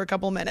much for a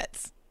couple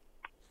minutes.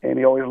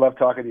 Amy, always love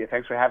talking to you.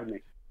 Thanks for having me.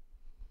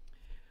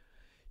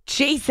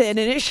 Jason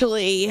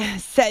initially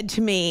said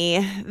to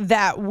me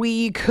that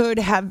we could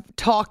have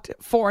talked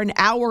for an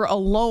hour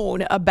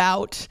alone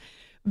about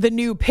the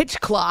new pitch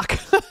clock,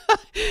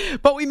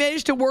 but we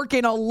managed to work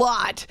in a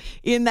lot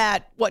in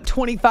that,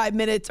 25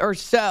 minutes or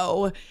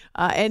so.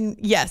 And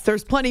yes,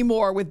 there's plenty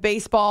more with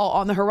baseball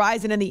on the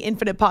horizon and the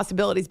infinite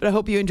possibilities, but I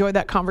hope you enjoyed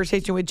that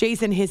conversation with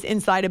Jason, his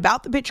insight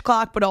about the pitch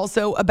clock, but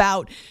also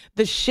about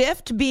the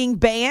shift being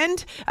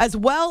banned, as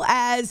well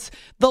as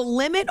the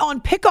limit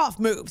on pickoff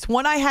moves,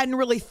 one I hadn't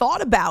really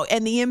thought about,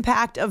 and the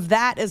impact of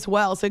that as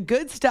well. So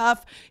good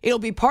stuff. It'll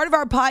be part of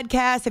our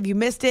podcast if you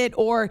missed it,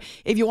 or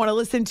if you want to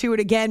listen to it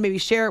again, maybe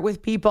share it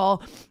with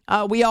people.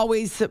 We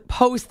always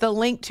post the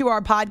link to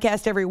our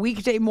podcast every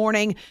weekday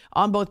morning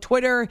on both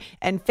Twitter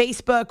and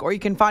Facebook, or you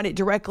can find it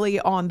directly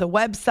on the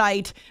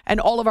website. And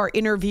all of our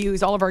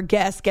interviews, all of our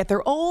guests get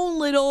their own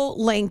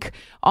little link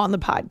on the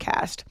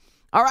podcast.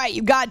 All right,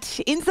 you've got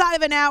inside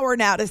of an hour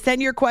now to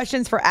send your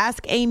questions for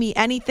Ask Amy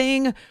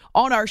Anything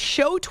on our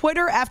show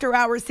Twitter, After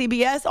Hours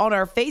CBS, on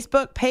our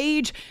Facebook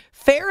page.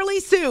 Fairly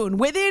soon,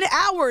 within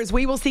hours,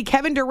 we will see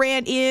Kevin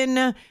Durant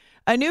in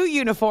a new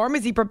uniform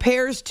as he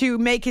prepares to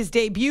make his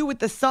debut with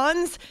the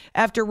Suns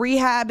after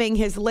rehabbing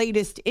his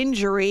latest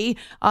injury.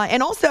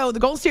 And also the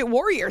Golden State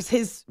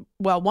Warriors,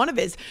 one of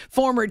his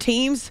former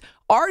teams.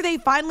 Are they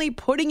finally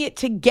putting it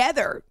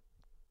together?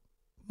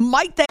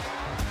 Might they?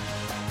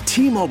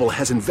 T-Mobile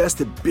has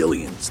invested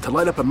billions to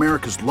light up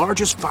America's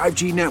largest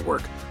 5G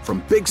network,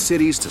 from big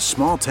cities to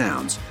small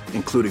towns,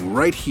 including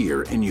right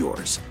here in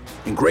yours.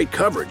 And great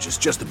coverage is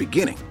just the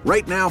beginning.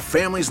 Right now,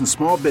 families and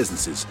small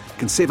businesses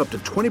can save up to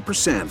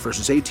 20%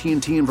 versus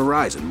AT&T and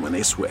Verizon when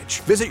they switch.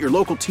 Visit your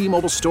local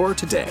T-Mobile store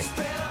today.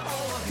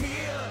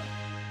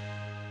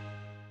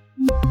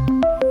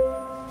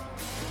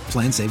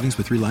 Plan savings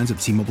with 3 lines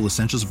of T-Mobile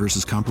Essentials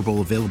versus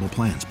comparable available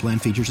plans. Plan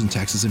features and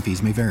taxes and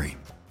fees may vary.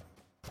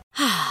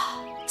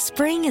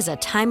 Spring is a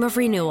time of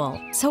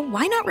renewal, so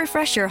why not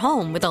refresh your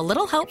home with a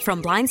little help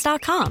from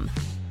Blinds.com?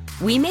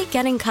 We make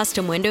getting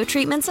custom window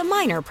treatments a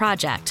minor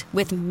project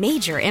with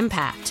major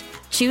impact.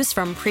 Choose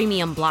from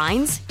premium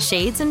blinds,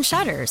 shades, and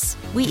shutters.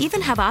 We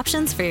even have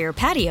options for your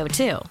patio,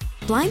 too.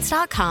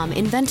 Blinds.com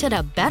invented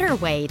a better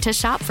way to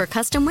shop for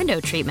custom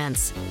window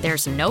treatments.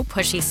 There's no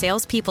pushy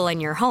salespeople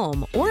in your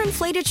home or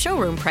inflated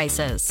showroom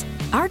prices.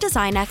 Our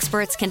design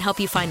experts can help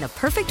you find the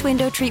perfect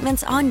window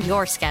treatments on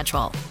your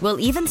schedule. We'll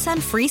even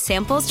send free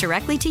samples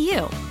directly to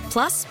you.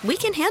 Plus, we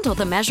can handle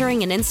the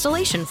measuring and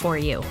installation for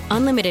you.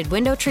 Unlimited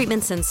window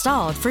treatments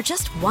installed for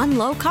just one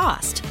low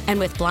cost. And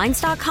with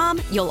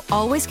Blinds.com, you'll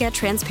always get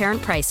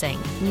transparent pricing.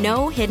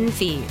 No hidden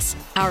fees.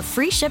 Our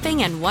free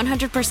shipping and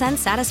 100%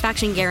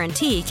 satisfaction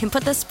guarantee can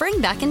put the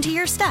spring back into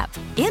your step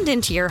and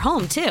into your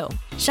home, too.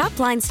 Shop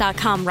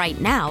Blinds.com right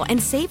now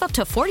and save up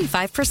to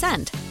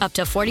 45%. Up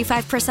to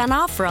 45%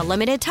 off for a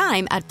limited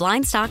time at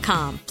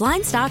Blinds.com.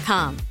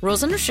 Blinds.com.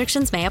 Rules and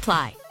restrictions may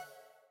apply.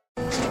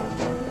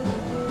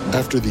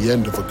 After the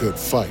end of a good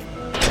fight,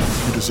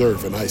 you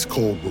deserve an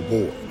ice-cold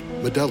reward.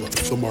 Modelo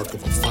is the mark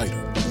of a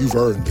fighter. You've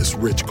earned this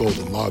rich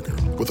golden lager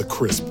with a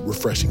crisp,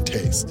 refreshing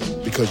taste.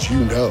 Because you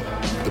know,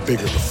 the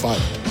bigger the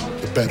fight,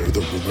 the better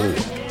the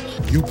reward.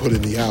 You put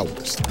in the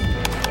hours,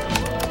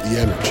 the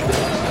energy,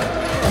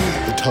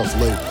 the tough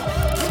labor.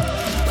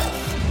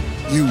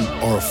 You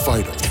are a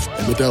fighter,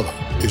 and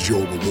Modelo is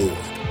your reward.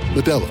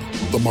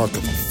 Modelo, the mark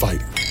of a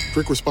fighter.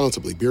 Drink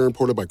responsibly. Beer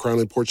imported by Crown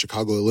Imports,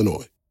 Chicago,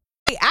 Illinois.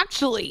 They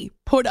actually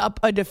put up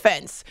a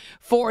defense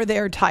for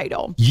their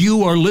title.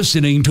 You are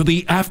listening to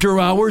the After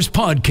Hours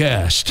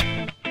Podcast.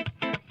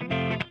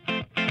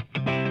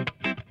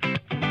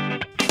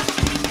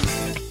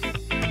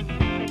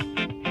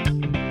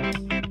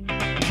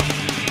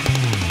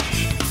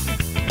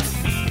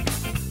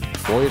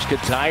 Warriors get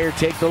tired,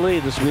 take the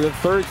lead. This will be the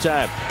third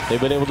time they've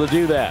been able to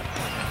do that.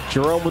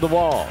 Jerome with the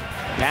ball.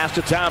 Pass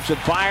to Thompson,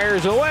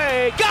 fires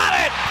away, got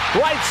it!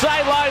 Right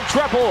sideline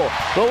triple.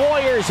 The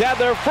Warriors have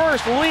their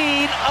first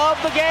lead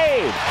of the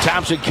game.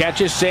 Thompson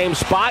catches, same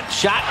spot,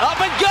 shot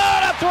up and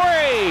good, a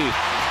three!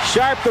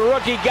 Sharp, the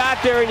rookie,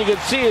 got there, and you can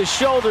see his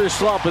shoulders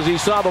slump as he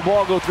saw the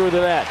ball go through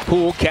the net.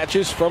 Poole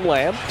catches from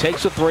Lamb,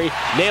 takes a three,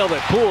 nailed it.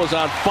 Poole is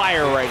on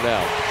fire right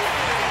now.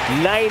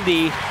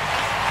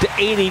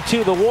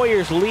 90-82, the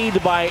Warriors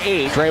lead by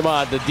 8.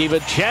 Draymond to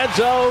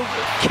DiVincenzo,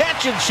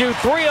 catch and shoot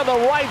three on the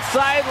right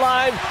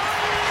sideline,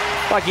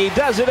 like he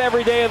does it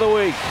every day of the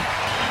week.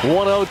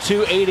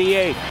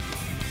 102-88.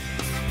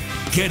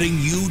 Getting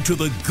you to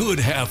the good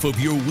half of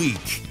your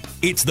week.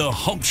 It's the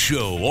Hump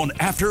Show on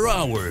After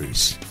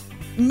Hours.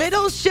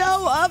 Middle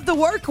show of the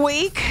work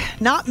week,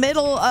 not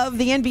middle of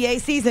the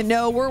NBA season.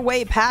 No, we're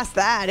way past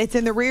that. It's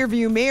in the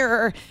rearview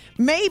mirror.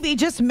 Maybe,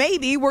 just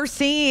maybe, we're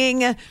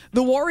seeing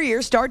the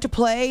Warriors start to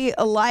play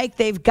like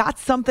they've got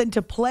something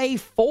to play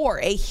for.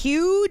 A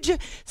huge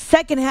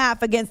second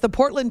half against the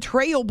Portland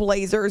Trail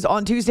Blazers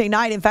on Tuesday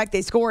night. In fact,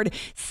 they scored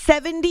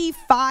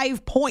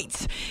 75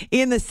 points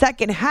in the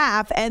second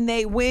half, and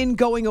they win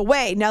going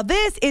away. Now,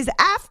 this is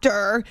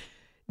after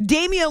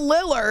Damian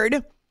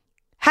Lillard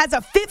has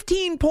a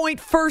 15-point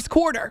first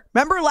quarter.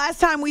 Remember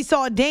last time we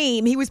saw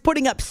Dame, he was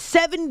putting up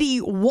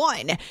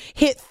 71,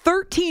 hit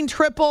 13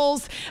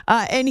 triples,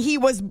 and he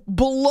was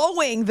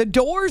blowing the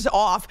doors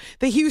off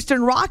the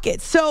Houston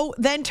Rockets. So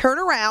then turn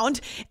around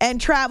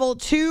and travel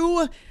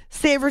to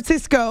San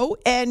Francisco,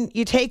 and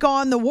you take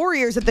on the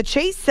Warriors at the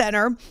Chase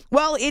Center.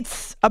 Well,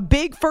 it's a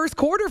big first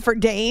quarter for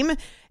Dame,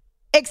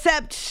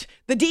 except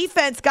the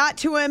defense got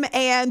to him,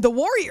 and the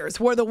Warriors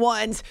were the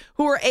ones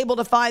who were able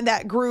to find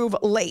that groove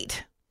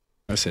late.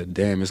 I said,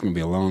 damn, it's going to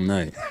be a long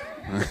night.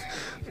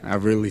 I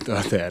really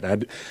thought that.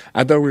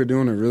 I thought we were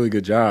doing a really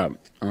good job.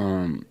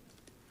 And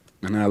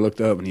I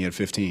looked up, and he had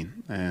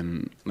 15.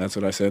 And that's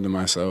what I said to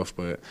myself.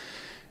 But,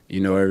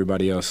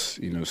 everybody else,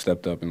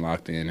 stepped up and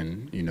locked in.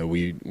 And,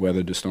 we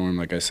weathered the storm,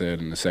 like I said,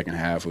 and the second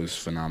half was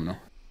phenomenal.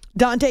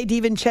 Donte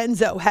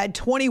DiVincenzo had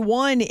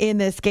 21 in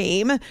this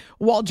game,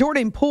 while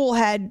Jordan Poole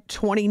had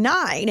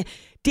 29.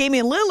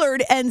 Damian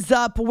Lillard ends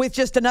up with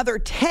just another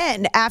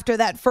 10 after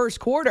that first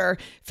quarter,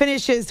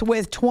 finishes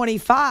with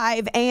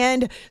 25,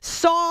 and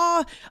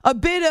saw a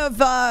bit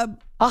of a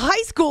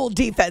high school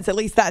defense. At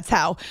least that's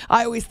how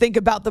I always think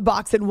about the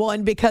box and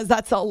one, because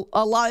that's a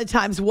lot of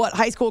times what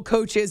high school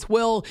coaches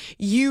will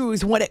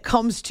use when it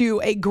comes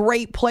to a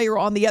great player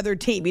on the other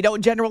team. You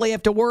don't generally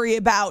have to worry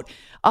about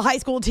a high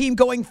school team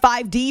going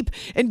 5 deep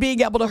and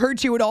being able to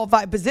hurt you at all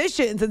 5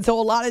 positions. And so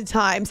a lot of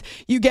times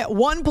you get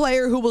one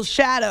player who will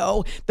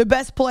shadow the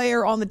best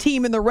player on the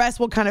team, and the rest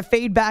will kind of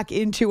fade back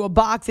into a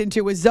box,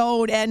 into a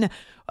zone. And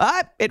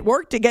it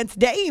worked against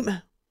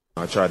Dame.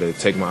 I try to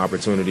take my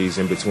opportunities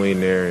in between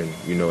there and,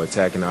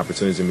 attacking the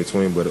opportunities in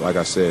between. But like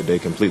I said, they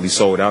completely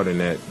sold out in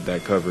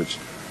that coverage.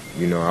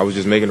 I was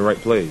just making the right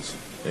plays.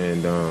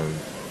 And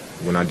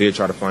when I did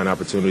try to find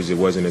opportunities, it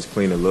wasn't as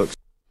clean it looks.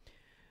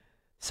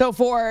 So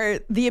for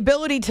the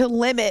ability to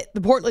limit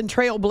the Portland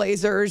Trail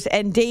Blazers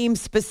and Dame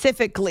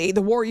specifically,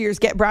 the Warriors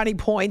get brownie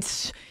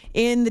points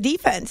in the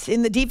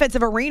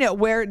defensive arena,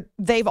 where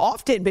they've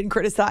often been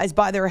criticized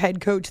by their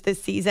head coach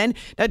this season.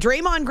 Now,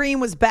 Draymond Green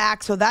was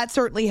back, so that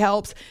certainly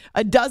helps.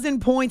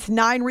 12 points,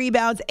 9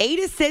 rebounds, 8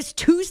 assists,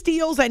 2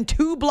 steals, and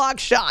 2 block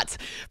shots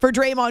for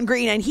Draymond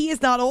Green. And he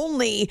is not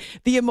only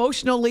the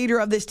emotional leader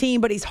of this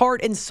team, but he's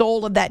heart and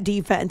soul of that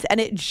defense.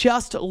 And it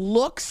just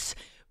looks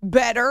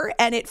better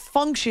and it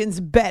functions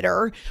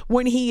better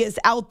when he is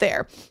out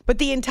there. But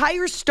the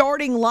entire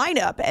starting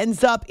lineup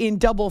ends up in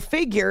double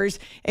figures,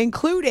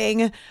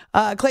 including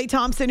Klay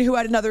Thompson, who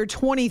had another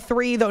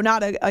 23, though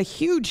not a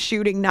huge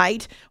shooting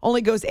night,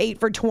 only goes 8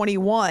 for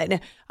 21.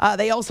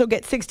 They also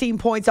get 16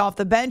 points off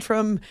the bench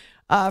from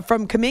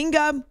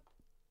Kuminga.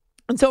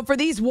 And so for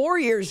these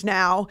Warriors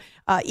now,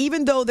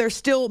 even though they're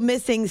still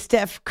missing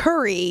Steph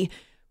Curry,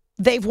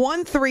 they've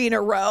won 3 in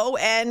a row,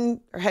 and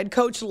their head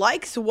coach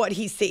likes what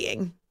he's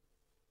seeing.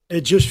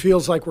 It just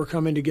feels like we're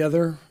coming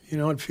together.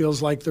 It feels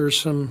like there's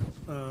some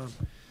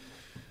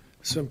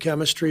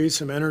chemistry,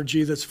 some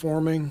energy that's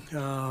forming.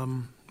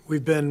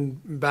 We've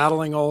been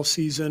battling all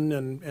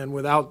season and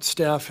without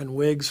Steph and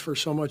Wiggs for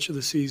so much of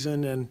the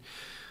season. And,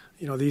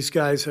 these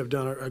guys have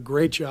done a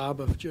great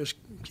job of just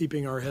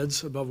keeping our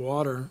heads above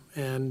water.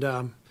 And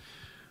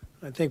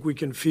I think we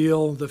can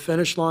feel the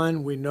finish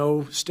line. We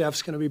know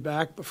Steph's going to be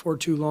back before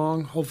too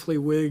long. Hopefully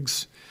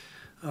Wiggs,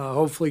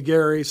 hopefully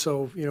Gary.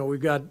 So, we've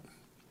got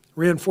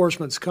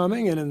reinforcements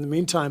coming, and in the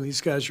meantime, these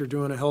guys are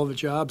doing a hell of a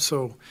job.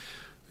 So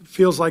it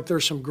feels like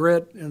there's some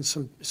grit and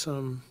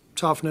some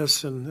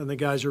toughness, and the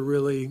guys are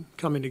really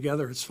coming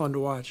together. It's fun to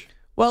watch.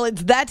 Well,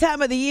 it's that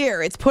time of the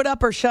year. It's put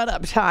up or shut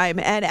up time.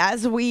 And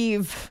as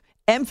we've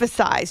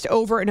emphasized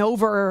over and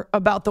over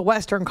about the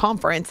Western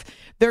Conference,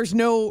 there's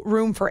no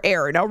room for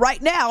error. Now,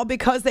 right now,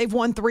 because they've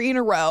won 3 in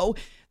a row,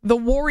 the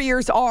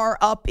Warriors are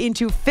up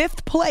into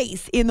 5th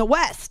place in the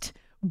West.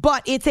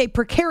 But it's a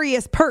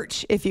precarious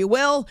perch, if you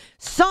will.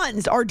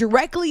 Suns are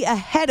directly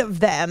ahead of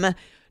them,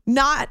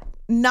 not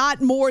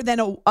more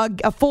than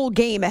a full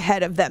game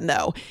ahead of them,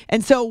 though.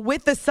 And so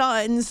with the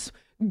Suns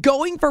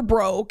going for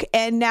broke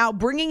and now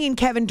bringing in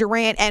Kevin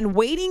Durant and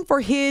waiting for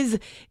his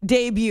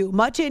debut,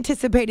 much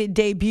anticipated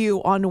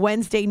debut on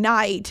Wednesday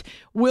night,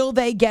 will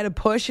they get a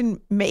push and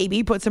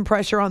maybe put some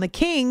pressure on the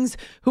Kings,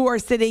 who are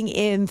sitting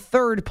in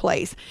 3rd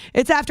place?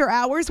 It's After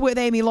Hours with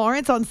Amy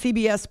Lawrence on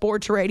CBS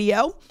Sports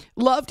Radio.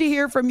 Love to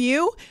hear from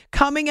you.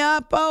 Coming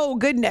up,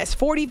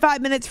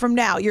 45 minutes from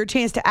now, your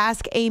chance to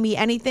ask Amy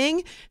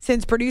anything.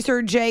 Since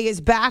producer Jay is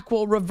back,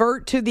 we'll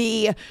revert to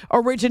the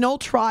original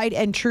tried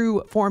and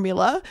true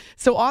formula.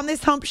 So on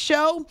this Hump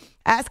Show,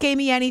 ask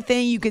Amy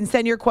anything. You can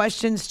send your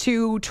questions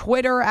to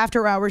Twitter,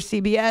 After Hours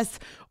CBS,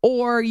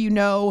 or you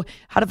know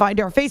how to find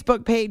our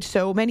Facebook page.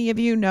 So many of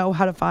you know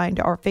how to find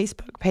our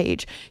Facebook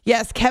page.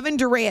 Yes, Kevin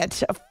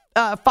Durant,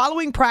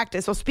 following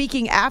practice, so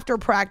speaking after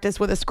practice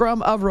with a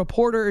scrum of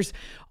reporters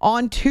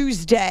on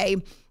Tuesday,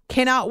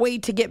 cannot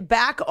wait to get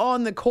back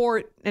on the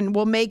court and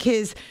will make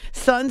his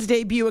Suns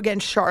debut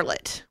against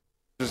Charlotte.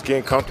 Just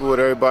getting comfortable with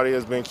everybody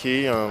has been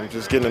key.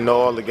 Just getting to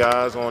know all the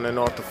guys on and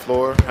off the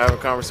floor, having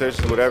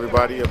conversations with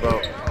everybody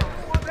about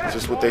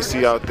just what they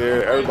see out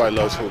there. Everybody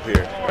loves hoop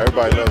here.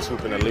 Everybody loves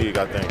hoop in the league,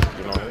 I think.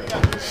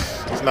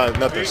 It's not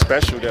nothing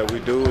special that we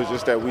do. It's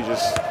just that we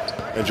just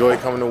enjoy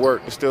coming to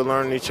work. We're still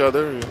learning each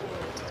other,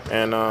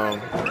 and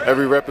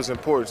every rep is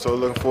important, so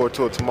looking forward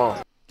to it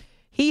tomorrow.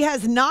 He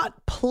has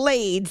not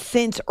played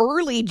since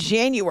early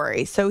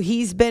January, so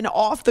he's been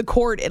off the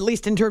court, at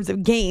least in terms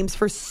of games,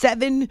 for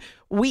 7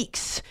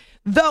 weeks.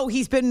 Though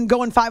he's been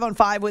going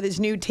 5-on-5 with his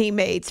new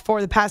teammates for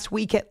the past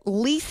week at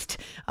least.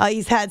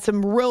 He's had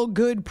some real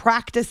good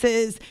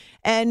practices.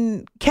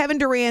 And Kevin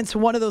Durant's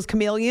one of those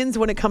chameleons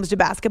when it comes to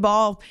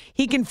basketball.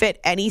 He can fit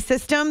any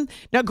system.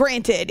 Now,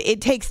 granted,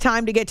 it takes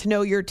time to get to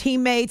know your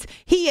teammates.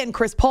 He and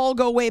Chris Paul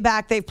go way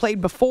back. They've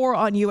played before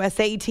on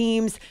USA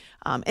teams.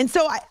 And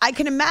so I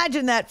can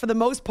imagine that for the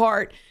most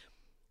part,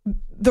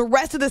 the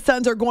rest of the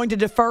Suns are going to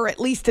defer, at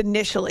least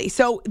initially.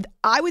 So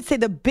I would say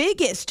the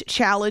biggest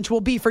challenge will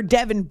be for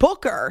Devin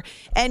Booker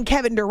and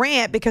Kevin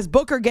Durant, because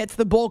Booker gets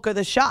the bulk of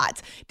the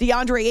shots.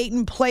 DeAndre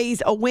Ayton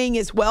plays a wing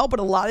as well,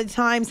 but a lot of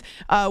times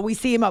we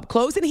see him up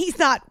close, and he's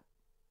not,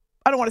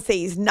 I don't want to say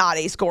he's not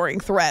a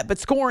scoring threat, but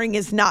scoring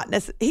is not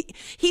necessarily,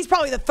 he's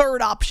probably the 3rd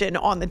option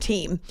on the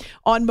team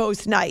on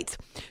most nights.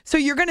 So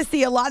you're going to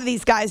see a lot of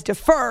these guys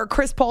defer.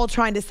 Chris Paul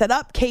trying to set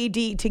up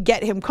KD to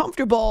get him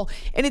comfortable.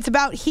 And it's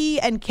about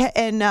he and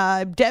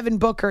Devin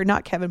Booker,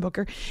 not Kevin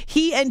Booker,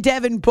 he and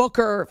Devin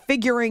Booker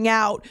figuring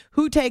out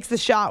who takes the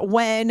shot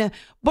when,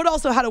 but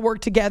also how to work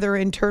together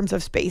in terms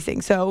of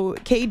spacing. So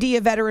KD,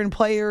 a veteran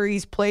player,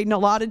 he's played in a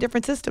lot of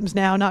different systems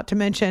now, not to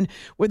mention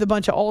with a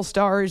bunch of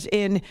all-stars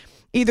in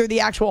either the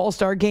actual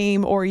All-Star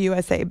game or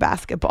USA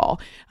basketball.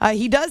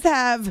 He does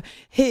have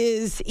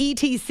his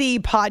ETC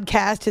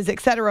podcast, his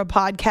Etc.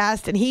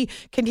 podcast, and he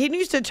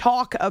continues to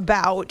talk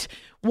about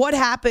what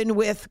happened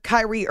with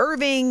Kyrie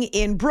Irving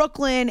in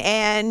Brooklyn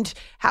and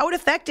how it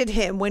affected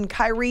him when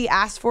Kyrie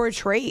asked for a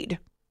trade.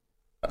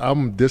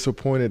 I'm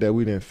disappointed that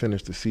we didn't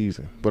finish the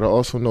season, but I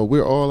also know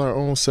we're all our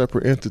own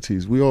separate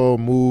entities. We all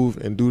move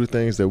and do the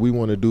things that we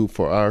want to do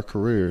for our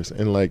careers.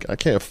 And, I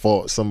can't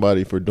fault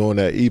somebody for doing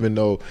that, even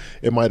though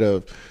it might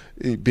have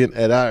been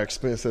at our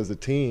expense as a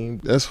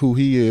team. That's who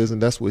he is,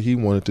 and that's what he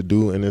wanted to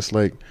do. And it's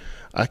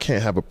I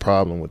can't have a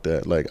problem with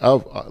that. Like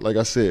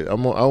I said, I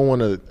don't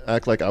want to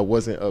act like I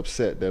wasn't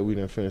upset that we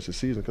didn't finish the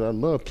season, because I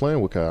love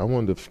playing with Kai. I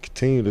wanted to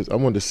continue I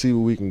wanted to see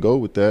where we can go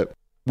with that.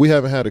 We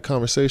haven't had a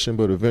conversation,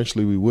 but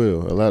eventually we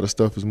will. A lot of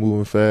stuff is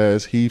moving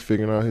fast. He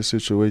figuring out his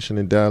situation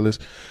in Dallas,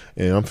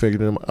 and I'm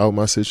figuring out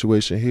my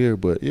situation here.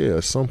 But, yeah,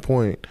 at some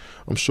point,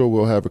 I'm sure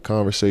we'll have a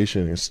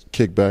conversation and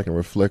kick back and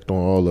reflect on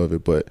all of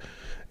it. But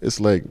it's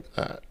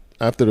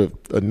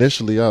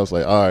initially I was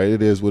like, all right,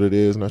 it is what it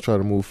is, and I try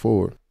to move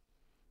forward.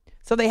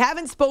 So they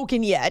haven't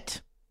spoken yet.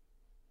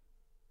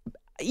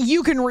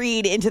 You can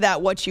read into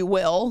that what you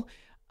will.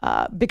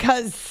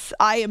 Because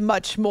I am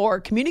much more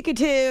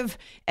communicative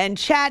and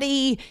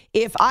chatty.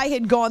 If I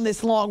had gone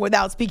this long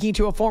without speaking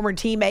to a former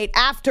teammate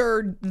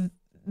after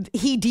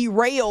he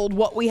derailed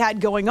what we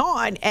had going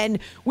on, and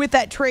with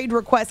that trade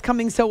request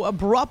coming so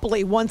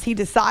abruptly once he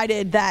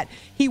decided that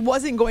he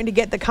wasn't going to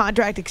get the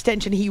contract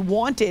extension he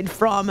wanted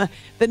from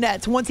the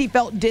Nets, once he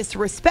felt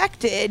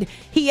disrespected,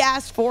 he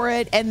asked for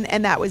it, and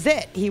that was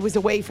it. He was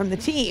away from the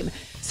team.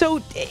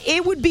 So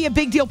it would be a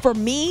big deal for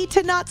me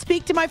to not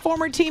speak to my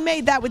former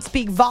teammate. That would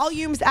speak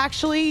volumes,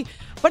 actually.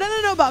 But I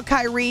don't know about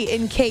Kyrie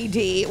and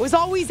KD. It was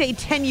always a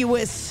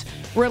tenuous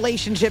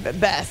relationship at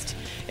best.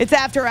 It's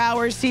After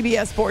Hours,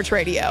 CBS Sports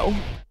Radio.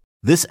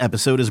 This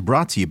episode is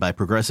brought to you by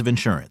Progressive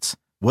Insurance.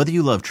 Whether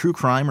you love true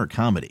crime or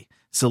comedy,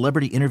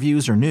 celebrity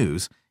interviews or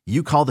news,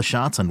 you call the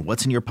shots on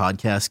what's in your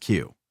podcast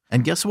queue.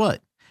 And guess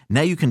what?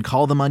 Now you can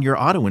call them on your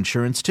auto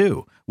insurance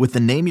too with the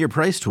Name Your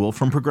Price tool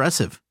from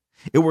Progressive.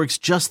 It works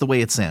just the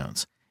way it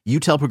sounds. You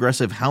tell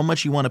Progressive how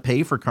much you want to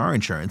pay for car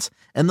insurance,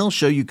 and they'll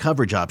show you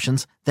coverage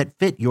options that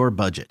fit your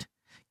budget.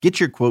 Get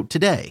your quote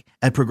today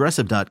at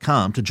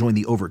Progressive.com to join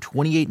the over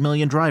 28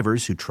 million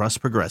drivers who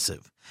trust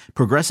Progressive.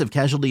 Progressive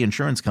Casualty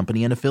Insurance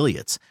Company and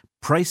Affiliates.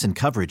 Price and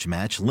coverage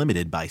match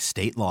limited by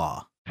state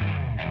law.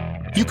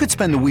 You could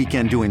spend the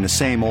weekend doing the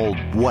same old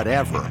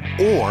whatever,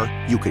 or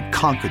you could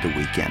conquer the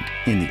weekend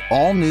in the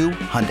all-new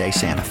Hyundai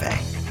Santa Fe.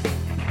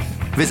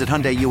 Visit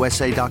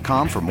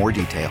HyundaiUSA.com for more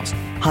details.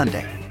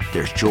 Hyundai,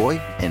 there's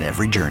joy in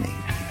every journey.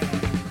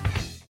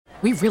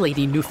 We really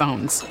need new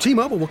phones.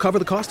 T-Mobile will cover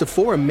the cost of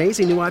 4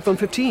 amazing new iPhone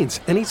 15s,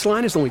 and each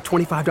line is only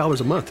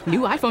 $25 a month.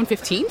 New iPhone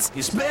 15s?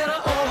 It's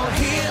better over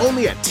here.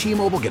 Only at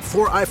T-Mobile, get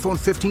 4 iPhone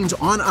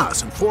 15s on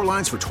us and 4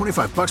 lines for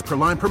 $25 per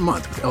line per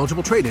month with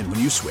eligible trade-in when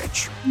you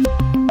switch.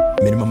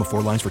 Minimum of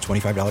 4 lines for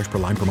 $25 per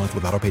line per month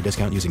with autopay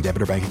discount using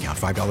debit or bank account.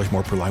 $5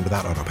 more per line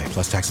without autopay,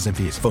 plus taxes and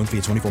fees. Phone fee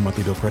at 24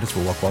 monthly bill credits for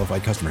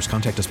well-qualified customers.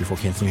 Contact us before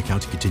canceling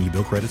account to continue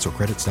bill credits or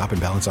credit stop and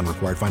balance on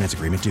required finance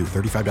agreement due.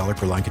 $35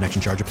 per line connection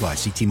charge applies.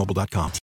 See T-Mobile.com.